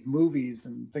like these movies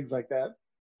and things like that.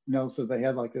 So they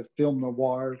had like this film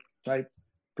noir type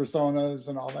personas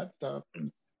and all that stuff. And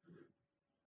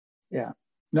yeah,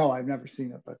 no, I've never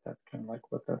seen it, but that's kind of like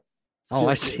what the. Oh,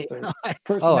 I see. I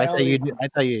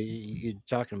thought you're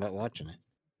talking about watching it.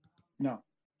 No.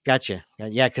 Gotcha.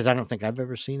 Yeah, because I don't think I've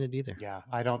ever seen it either. Yeah,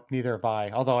 I don't. Neither have I.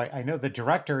 Although I know the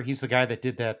director. He's the guy that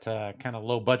did that kind of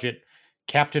low budget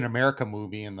Captain America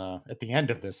movie at the end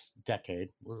of this decade.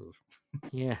 Ooh.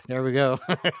 Yeah, there we go.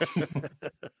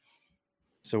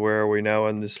 So where are we now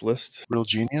on this list? Real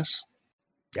genius.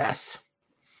 Yes.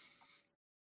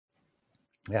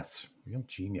 Yes. Real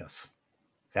genius.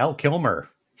 Val Kilmer.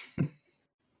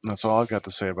 That's all I've got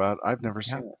to say about it. I've never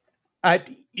seen it.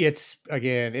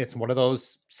 It's one of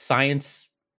those science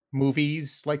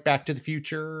movies like Back to the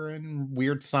Future and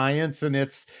Weird Science, and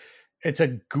it's a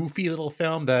goofy little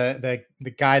film. The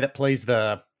guy that plays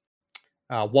the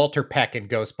Walter Peck in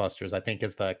Ghostbusters, I think,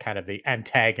 is the kind of the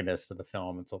antagonist of the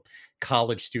film. It's a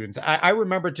college students. I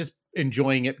remember just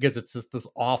enjoying it because it's just this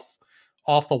off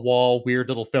the wall weird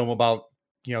little film about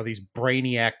these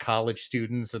brainiac college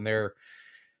students, and they're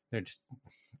just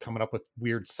coming up with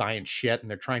weird science shit, and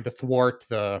they're trying to thwart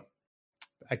the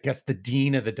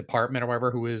dean of the department or whatever,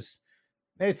 who is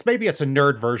maybe it's a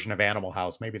nerd version of Animal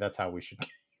House. Maybe that's how we should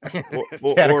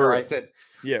categorize it.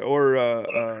 Yeah, or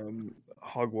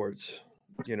Hogwarts.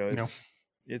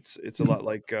 It's a lot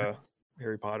like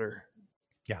Harry Potter.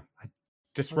 Yeah, I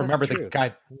just remember the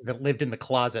guy that lived in the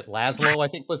closet. Laszlo, I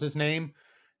think, was his name.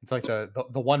 It's like the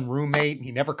one roommate, and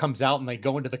he never comes out, and they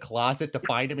go into the closet to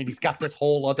find him, and he's got this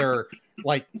whole other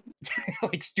like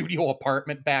studio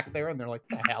apartment back there, and they're like,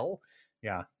 the hell?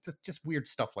 Yeah, just weird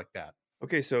stuff like that.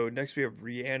 Okay, so next we have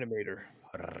Reanimator.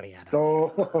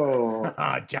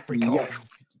 Jeffrey Combs. Yes.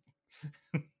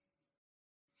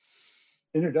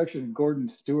 Introduction of Gordon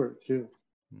Stewart too.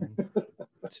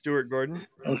 Stuart Gordon.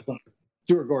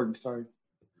 Stuart Gordon, sorry.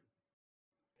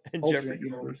 And Alternate Jeffrey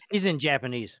universe. Combs. He's in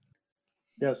Japanese,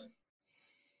 Yes.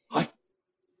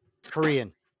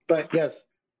 Korean. But yes.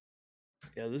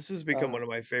 Yeah, this has become one of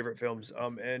my favorite films.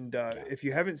 And if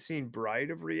you haven't seen Bride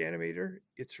of Reanimator,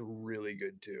 it's really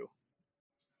good too.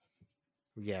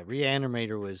 Yeah,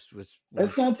 Reanimator was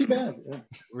That's not too bad. Yeah.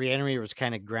 Reanimator was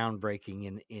kind of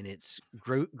groundbreaking in its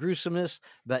gruesomeness,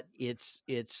 but it's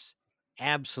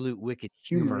absolute wicked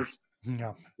humor.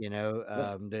 Yeah.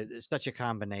 It's such a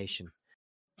combination.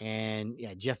 And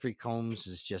yeah, Jeffrey Combs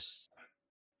is just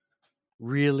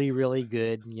really, really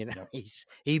good.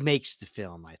 He makes the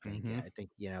film, I think. Mhm. I think,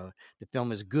 the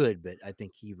film is good, but I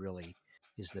think he really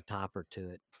is the topper to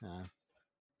it.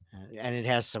 And it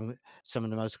has some of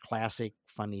the most classic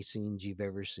funny scenes you've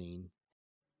ever seen.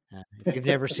 If you've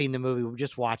never seen the movie,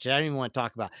 just watch it. I don't even want to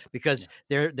talk about it because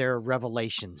they're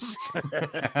revelations.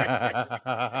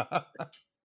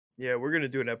 Yeah, we're gonna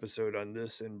do an episode on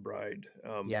this in Bride.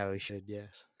 Yeah, we should.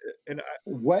 Yes. And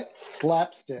Wet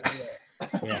slapstick.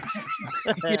 Yes.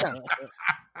 Yeah.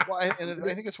 Well, and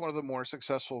I think it's one of the more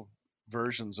successful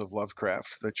versions of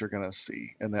Lovecraft that you're going to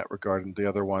see in that regard. And the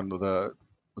other one with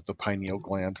the pineal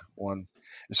gland one,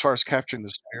 as far as capturing the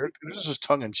spirit, there's this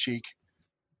tongue-in-cheek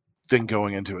thing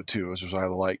going into it too, which is I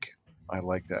like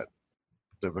that.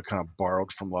 They were kind of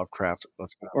borrowed from Lovecraft.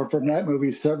 Or from that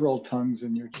movie, several tongues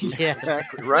in your cheek. Yeah.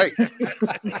 Exactly right.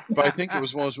 But I think it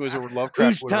was one of those movies where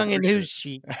Lovecraft. Whose tongue and whose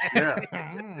cheek? Yeah.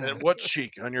 And what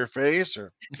cheek? On your face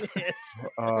or?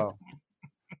 So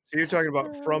you're talking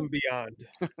about From Beyond.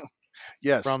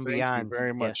 Yes. From thank Beyond. you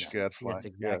very much, Yes. Gadfly. Yes,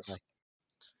 exactly.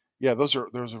 Yeah,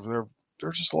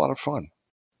 they're just a lot of fun.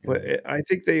 But I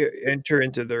think they enter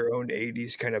into their own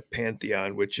 80s kind of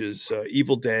pantheon, which is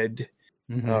Evil Dead,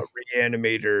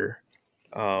 Reanimator,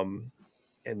 and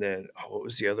then what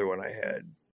was the other one I had?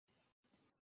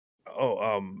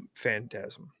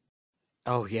 Phantasm.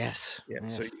 Oh yes. Yeah.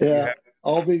 Yes. So Yeah.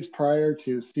 All these prior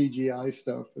to CGI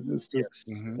stuff, and it's just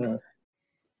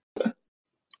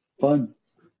fun.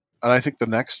 And I think the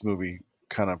next movie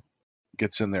kind of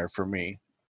gets in there for me.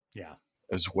 Yeah.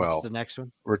 As well. What's the next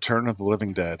one? Return of the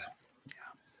Living Dead.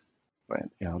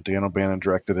 Yeah. Dan O'Bannon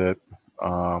directed it.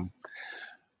 That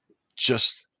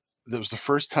was the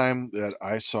first time that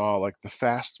I saw like the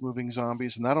fast moving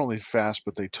zombies. Not only fast,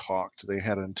 but they talked. They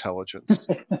had intelligence.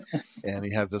 And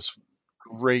he had this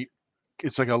great,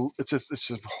 it's a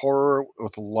horror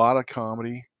with a lot of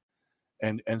comedy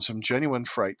and some genuine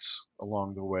frights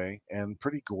along the way and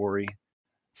pretty gory.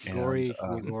 Gory,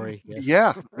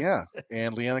 yes. Yeah.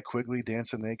 And Leanna Quigley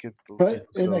dancing naked. But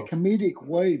in a comedic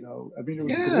way, though. I mean, it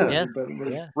was gory, but it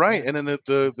was... Right. And then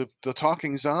the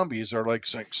talking zombies are like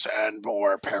saying, send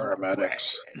more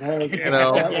paramedics.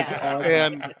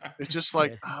 And it's just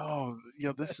like,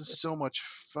 this is so much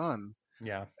fun.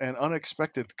 Yeah. And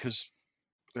unexpected because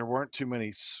there weren't too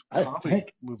many comedy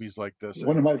movies like this.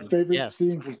 One of my favorite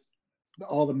scenes was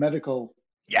all the medical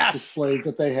displays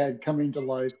that they had coming to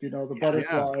life. The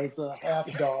butterflies, the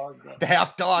half dog. The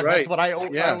half dog. Right. That's what I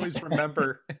always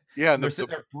remember. Yeah, and they're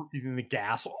sitting there breathing the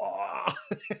gas.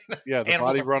 Yeah, the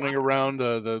body running around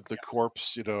the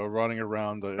corpse. Running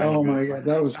around the. Oh my god,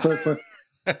 that was so fun.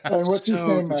 And what's his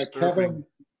name? Kevin.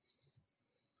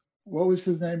 what was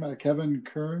his name? Kevin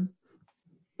Kern.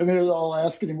 And they were all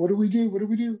asking him, "What do we do? What do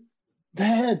we do?" The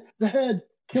head,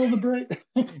 kill the brain.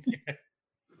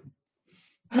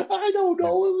 I don't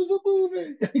know. It was a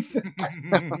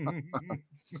movie.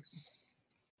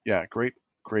 Yeah,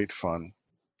 great fun.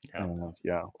 Yeah.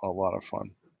 Yeah, a lot of fun.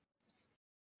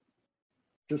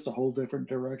 Just a whole different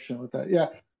direction with that. Yeah,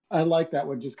 I like that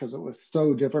one just because it was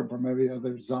so different from every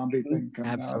other zombie thing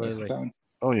coming out at Absolutely. the time.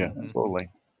 Oh yeah, Mhm. totally.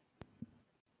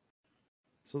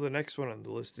 So the next one on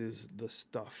the list is The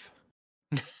Stuff,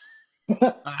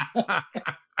 a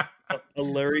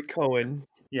Larry Cohen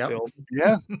Yep. film.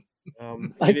 Yeah.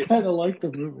 I It- kind of like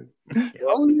the movie.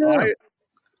 Oh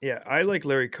yeah. I like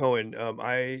Larry Cohen.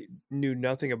 I knew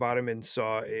nothing about him and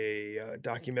saw a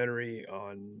documentary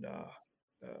on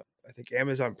I think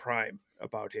Amazon Prime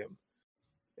about him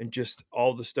and just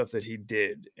all the stuff that he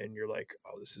did. And you're like,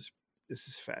 oh, this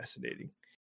is fascinating.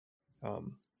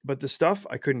 But The Stuff,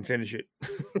 I couldn't finish it.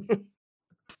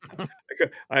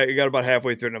 I got about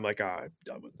halfway through and I'm like, I'm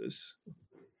done with this.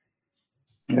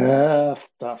 Yeah,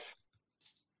 stuff.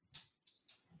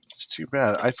 It's too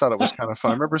bad. I thought it was kind of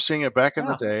fun. I remember seeing it back in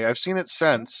the day. I've seen it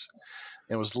since.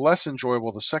 It was less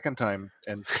enjoyable the second time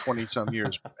and 20 some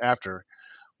years after.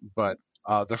 But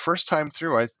the first time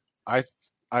through,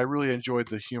 I really enjoyed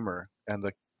the humor and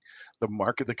the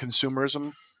market, the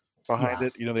consumerism behind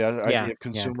it. You know, the idea of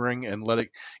consuming and letting,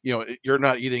 you know, you're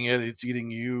not eating it, it's eating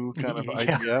you kind of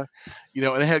Yeah. idea. You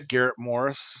know, and it had Garrett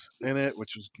Morris in it,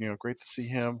 which was, you know, great to see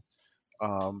him.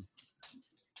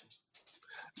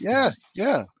 Yeah.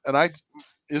 And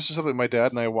this is something my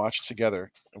dad and I watched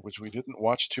together, which we didn't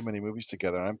watch too many movies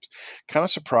together. I'm kind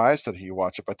of surprised that he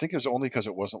watched it, but I think it was only because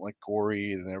it wasn't like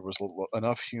gory and there was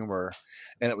enough humor,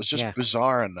 and it was just Yeah.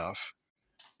 bizarre enough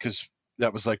because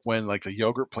that was like when like the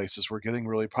yogurt places were getting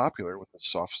really popular with the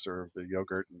soft serve, the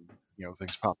yogurt, and you know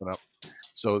things popping up.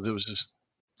 So there was just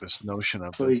this notion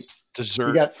of So the he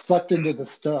dessert. got sucked into the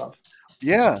stuff.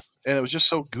 Yeah, and it was just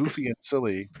so goofy and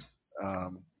silly.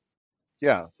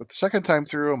 Yeah, but the second time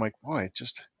through, I'm like, boy, it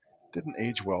just didn't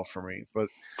age well for me. But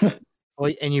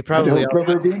Well, and you I probably don't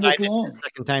remember being this decided long. the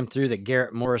second time through that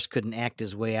Garrett Morris couldn't act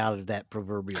his way out of that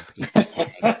proverbial paper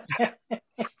bag.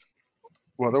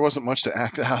 well, there wasn't much to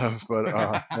act out of. But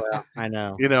Well, I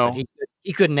know, you but know,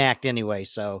 he couldn't act anyway,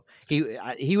 so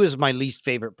he was my least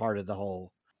favorite part of the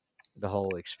whole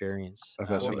experience of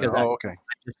SNL. because Oh, okay.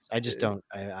 I just don't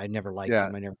I never liked Yeah.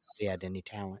 him. I never thought he had any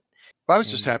talent. But I was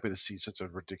just And- happy to see such a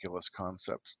ridiculous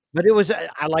concept. But it was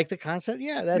I like the concept.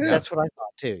 Yeah, Yeah. that's what I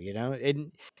thought too. You know,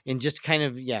 and just kind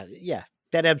of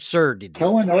that absurdity.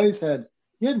 Cohen always had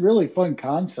really fun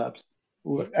concepts.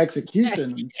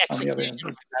 Execution, on the other hand.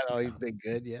 Execution not always been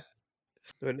good. Yeah.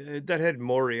 But that had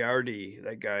Moriarty,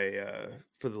 that guy,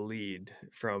 for the lead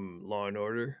from Law and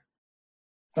Order.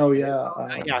 Oh yeah.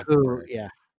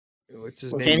 What's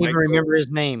his Well, name? Can't even remember his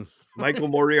name. Michael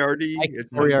Moriarty. Michael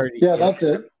Moriarty. Yeah, that's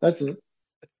it.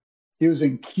 He was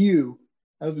in Q.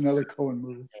 That was another Cohen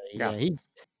movie. Yeah, he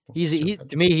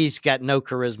to me he's got no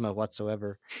charisma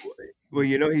whatsoever. Well,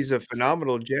 you know, he's a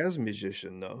phenomenal jazz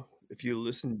musician, though. If you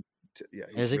listen to, Is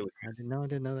he's he? really I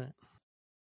didn't know that.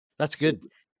 That's good.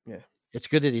 yeah. It's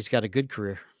good that he's got a good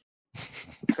career.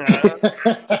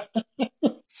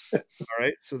 All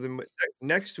right. So then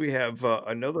next we have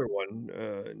another one,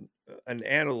 an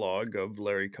analog of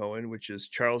Larry Cohen, which is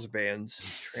Charles Band's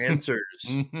Trancers.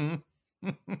 Mhm.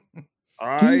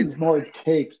 He's more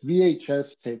tapes,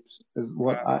 VHS tapes is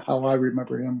how I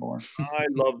remember him more. I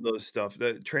love those stuff.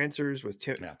 The Trancers with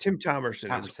Tim Thomerson is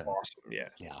Thomerson. awesome. Yeah.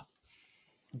 Yeah.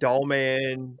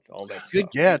 Dollman, all that Good. stuff.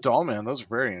 Yeah, Dollman, those are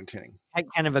very entertaining. Had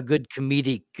kind of a good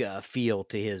comedic feel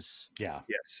to his. Yeah.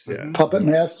 Yes. Yeah. Puppet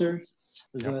Master.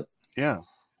 Is Yep. that? Yeah.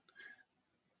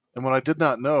 And what I did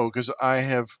not know, because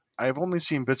I've only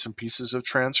seen bits and pieces of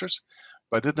Trancers,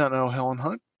 but I did not know Helen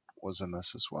Hunt was in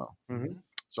this as well. Mhm.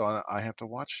 So I have to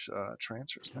watch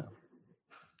Trancers now.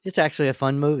 It's actually a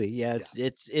fun movie. Yeah,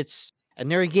 it's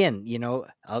and there again, you know,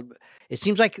 it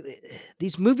seems like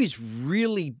these movies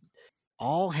really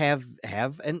all have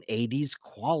an 80s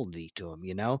quality to them,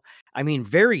 you know? I mean,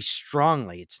 very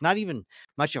strongly. It's not even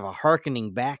much of a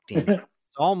hearkening back to anything.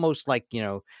 It's almost like, you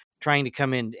know, trying to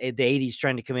come in the 80s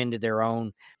trying to come into their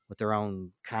own with their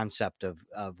own concept of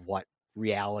what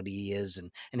reality is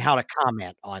and how to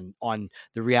comment on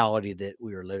the reality that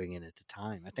we were living in at the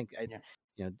time. I think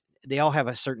you know, they all have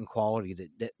a certain quality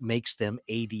that makes them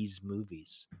 80s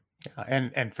movies.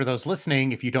 And for those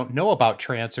listening, if you don't know about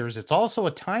Trancers, it's also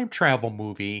a time travel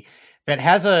movie that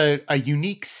has a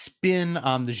unique spin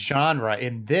on the genre.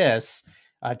 In this,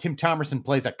 Tim Thomerson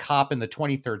plays a cop in the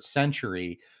 23rd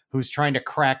century who's trying to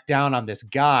crack down on this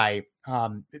guy.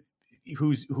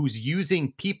 who's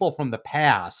using people from the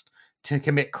past to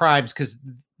commit crimes because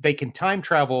they can time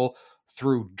travel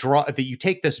through drug. That you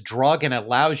take this drug and it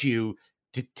allows you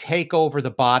to take over the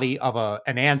body of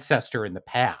an ancestor in the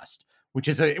past, which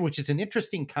is an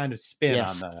interesting kind of spin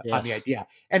on the idea.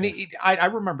 And I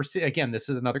remember again, this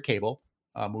is another cable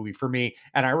movie for me,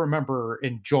 and I remember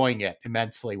enjoying it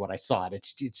immensely when I saw it.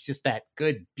 It's just that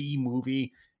good B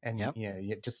movie, and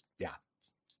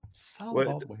solid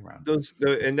all the way around.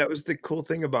 And that was the cool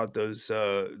thing about those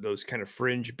kind of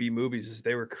fringe B movies is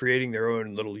they were creating their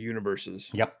own little universes.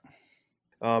 Yep.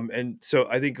 And so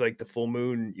I think like the Full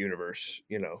Moon universe,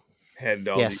 had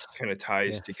all these kind of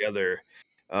ties together.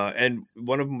 And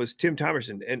one of them was Tim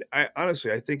Thomerson. And I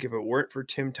honestly think if it weren't for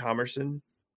Tim Thomerson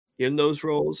in those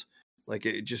roles, like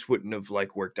it just wouldn't have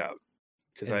like worked out.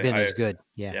 Because it's been as good.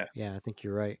 Yeah. I think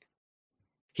you're right.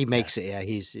 He makes it. Yeah,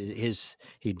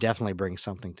 he definitely brings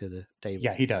something to the table.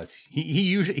 Yeah, he does.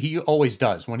 He always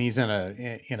does when he's in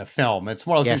a film. It's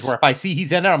one of those things where if I see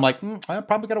he's in it, I'm like, I'm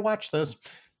probably gonna watch this.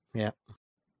 Yeah.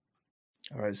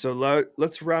 All right, so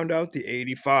let's round out the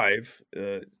 85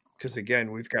 because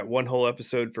again, we've got one whole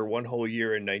episode for one whole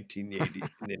year in 1980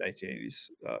 in the 1980s.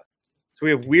 So we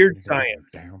have Weird Science.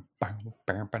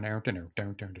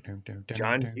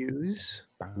 John Hughes.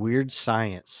 Weird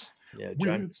Science. Yeah,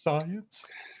 Weird Science.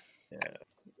 Yeah.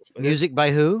 Music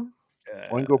by who?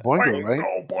 Boingo Boingo, right?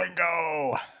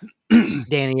 Boingo.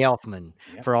 Danny Elfman.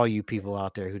 Yep. For all you people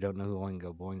out there who don't know who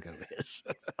Oingo Boingo is.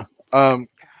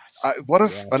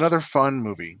 Another fun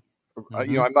movie.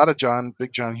 Mm-hmm. I'm not a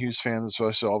big John Hughes fan,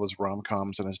 especially all his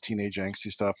rom-coms and his teenage angsty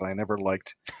stuff. And I never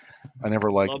liked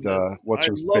what's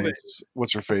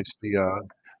her face,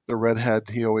 the redhead.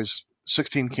 He always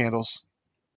 16 Candles.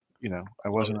 I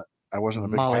wasn't a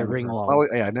big Molly fan Ringwald.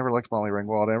 I never liked Molly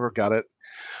Ringwald. I never got it.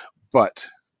 But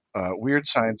Weird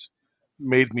Science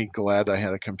made me glad I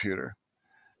had a computer.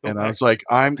 And I was like,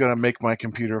 I'm gonna make my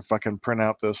computer fucking print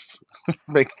out this,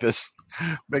 make this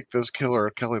killer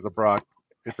Kelly LeBrock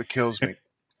if it kills me.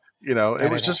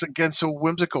 It was just again so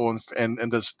whimsical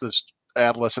and this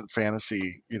adolescent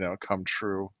fantasy, come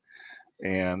true,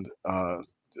 and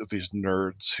these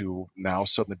nerds who now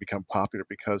suddenly become popular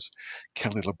because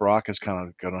Kelly LeBrock is kind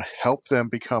of gonna help them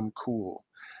become cool.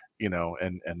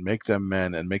 And make them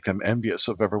men and make them envious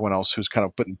of everyone else who's kind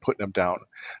of putting them down.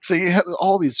 So you have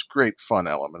all these great fun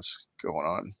elements going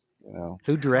on.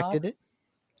 Who directed it?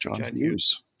 John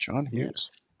Hughes. John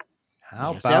Hughes.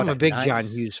 How about I'm a big John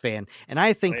Hughes fan, and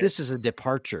I think this is a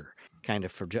departure kind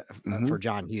of for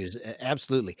John Hughes.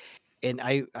 Absolutely. And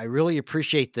I really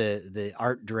appreciate the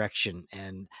art direction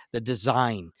and the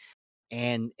design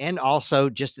and also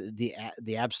just the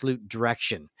absolute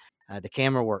direction. The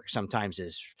camera work sometimes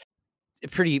is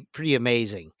pretty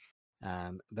amazing,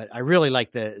 but I really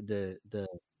like the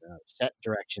set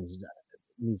directions,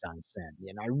 mise en scène,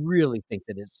 and I really think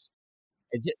that it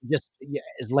just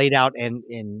is laid out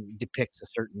and depicts a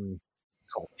certain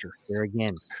culture there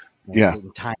again, a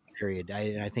certain time period.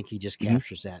 I think he just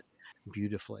captures that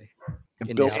beautifully.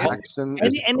 And Bill Paxton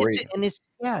is great.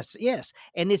 Yes,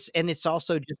 and it's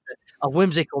also just a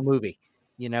whimsical movie.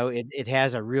 It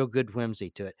has a real good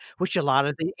whimsy to it, which a lot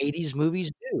of the 80s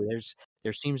movies do.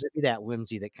 There seems to be that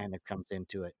whimsy that kind of comes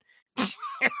into it.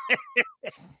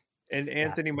 And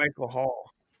Anthony Michael Hall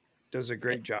does a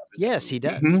great job. Yes, he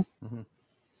does. Mm-hmm.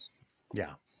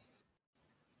 Yeah.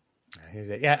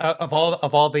 Of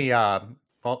all the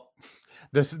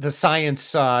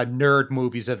science nerd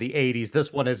movies of the 80s,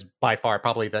 this one is by far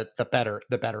probably the better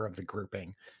of the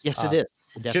grouping. Yes, it is.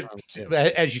 Definitely.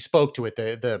 As you spoke to it,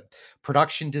 the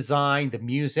production design, the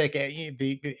music,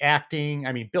 the acting.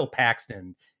 I mean, Bill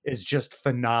Paxton is just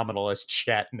phenomenal as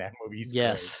Chet in that movie. He's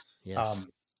yes. great.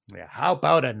 Yes. How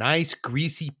about a nice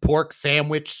greasy pork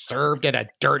sandwich served in a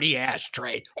dirty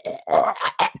ashtray?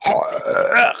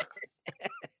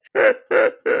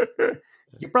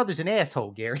 Your brother's an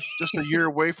asshole, Gary. Just a year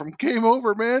away from game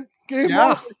over, man. Game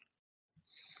over.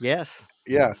 Yes.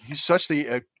 Yeah, he's such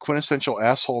the quintessential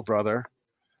asshole brother,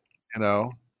 and the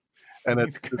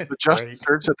just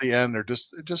turns at the end are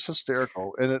just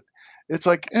hysterical, and it's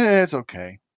like it's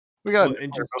okay. We got a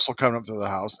missile coming up to the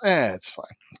house. It's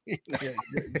fine.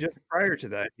 Just prior to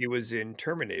that, he was in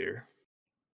Terminator.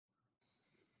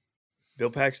 Bill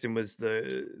Paxton was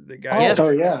the guy. Oh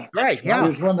yeah, right. Yeah, he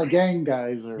was one of the gang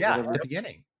guys or whatever. At the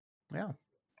beginning. Yeah.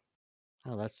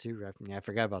 Oh, that's too. I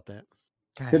forgot about that.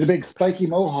 Had a big spiky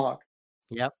mohawk.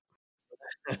 Yep.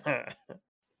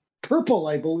 Purple,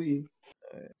 I believe.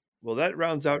 Well, that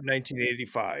rounds out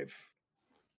 1985.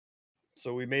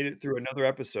 So we made it through another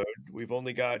episode. We've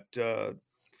only got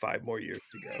 5 more years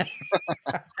to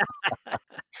go.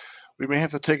 We may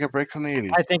have to take a break from the 80s.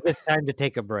 I think it's time to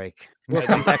take a break. We'll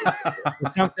come back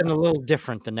with something a little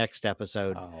different the next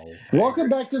episode. Oh, Welcome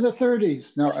back to the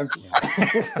 30s. No,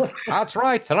 that's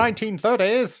right. The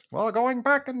 1930s. Well, going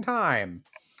back in time.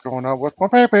 Going out with my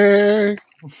baby.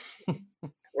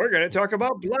 We're going to talk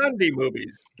about Blondie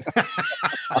movies.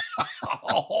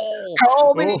 Oh,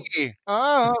 Call me.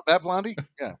 That Blondie?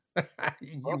 Yeah.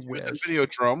 you With the wish.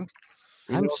 Videodrome.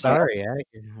 I'm sorry.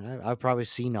 I've probably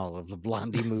seen all of the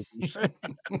Blondie movies.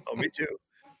 Oh, me too.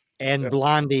 And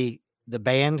Blondie, the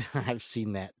band, I've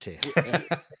seen that too.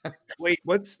 Wait,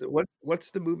 what's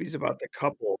the movies about the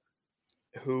couple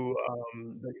who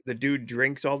the dude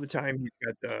drinks all the time? He's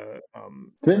got the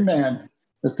Thin Man.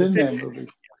 The Thin Man movie.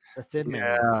 The Thin Man.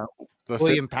 Yeah.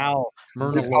 William Powell,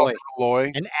 Myrna William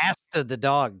Loy, and Asta the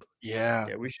dog. Yeah.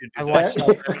 Yeah, we should. I Do watched that.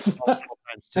 that multiple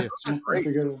times too. That's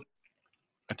a good one.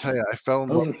 I tell you, I fell in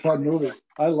That love. was a fun movie.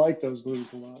 I like those movies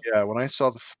a lot. Yeah, when I saw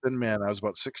The Thin Man, I was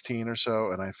about 16 or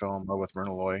so, and I fell in love with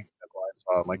Myrna Loy.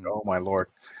 I'm like, oh my Lord.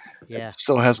 Yeah. It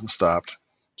still hasn't stopped.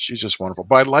 She's just wonderful.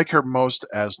 But I like her most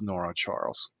as Nora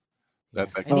Charles. And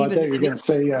I thought you were going to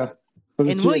say,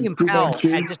 and William Powell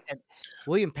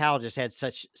William Powell just had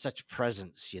such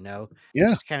presence, you know.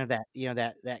 Yeah. Just kind of that, you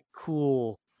know, that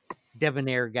cool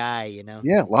debonair guy, you know.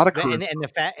 Yeah, a lot of cool.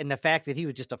 And the fact that he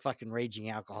was just a fucking raging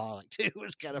alcoholic too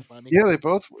was kind of funny. Yeah, they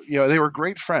both. Yeah, they were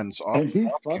great friends. And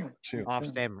he's funny too. Off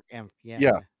stem,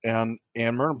 Yeah, and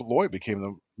Myrna Loy became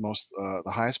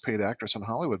the highest paid actress in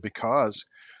Hollywood because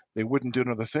they wouldn't do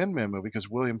another Thin Man movie because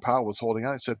William Powell was holding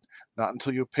out. He said, "Not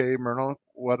until you pay Myrna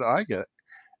what I get."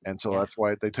 And so that's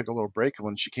why they took a little break. And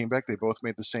when she came back, they both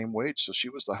made the same wage. So she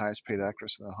was the highest paid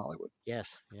actress in Hollywood.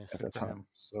 Yes. At that time.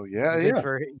 So Good yeah.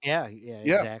 for, exactly.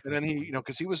 And then he,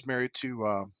 because he was married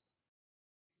to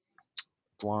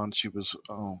blonde. She was,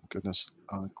 oh goodness,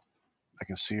 I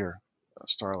can see her,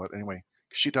 starlet. Anyway,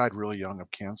 she died really young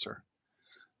of cancer.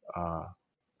 I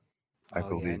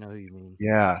believe. Yeah, I know who you mean.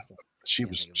 Yeah, she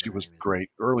was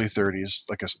great. Early 30s,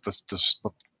 like this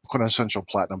quintessential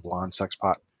platinum blonde sex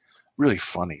pot. Really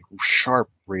funny, sharp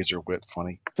razor wit,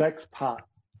 funny. Sex pot.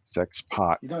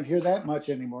 You don't hear that much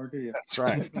anymore, do you? That's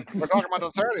right. We're talking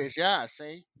about the 30s, yeah.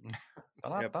 See.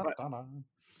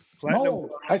 No,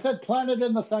 I said Planet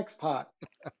in the Sex Pot.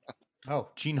 Oh,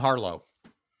 Jean Harlow.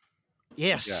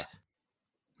 Yes.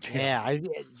 Yeah.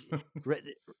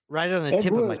 Right on the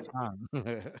tip of my tongue.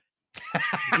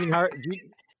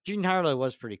 Jean Harlow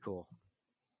was pretty cool.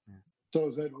 So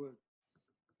is Ed Wood.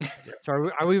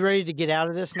 So are we ready to get out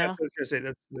of this now? That's what I was gonna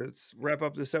say. Let's wrap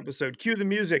up this episode. Cue the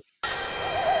music.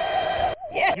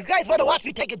 Yeah, you guys want to watch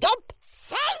me take a dump?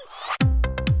 Say.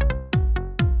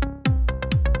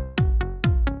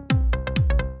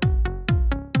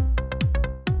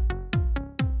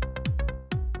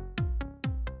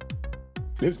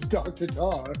 This is Dr.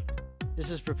 Todd. This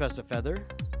is Professor Feather.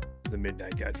 The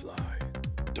Midnight Gadfly.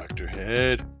 Dr.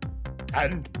 Head.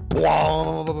 And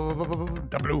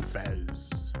the Blue Fez.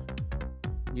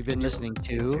 You've been listening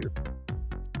to.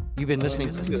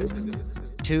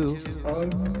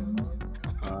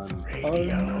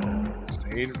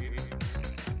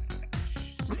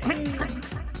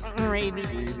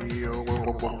 Radio.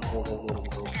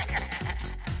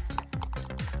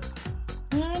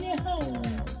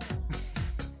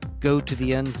 Go to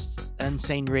the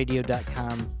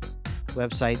unsaneradio.com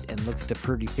website and look at the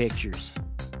pretty pictures.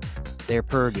 They're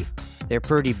pretty. They're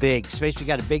pretty big. Especially if you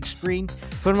got a big screen,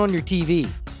 put them on your TV.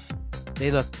 They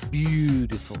look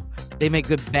beautiful. They make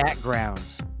good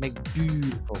backgrounds. Make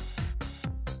beautiful.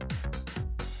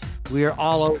 We are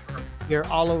all over. We are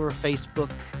all over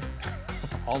Facebook.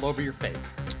 All over your face.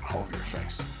 All over your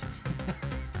face.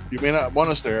 You may not want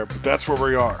us there, but that's where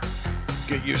we are.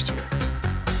 Get used to it.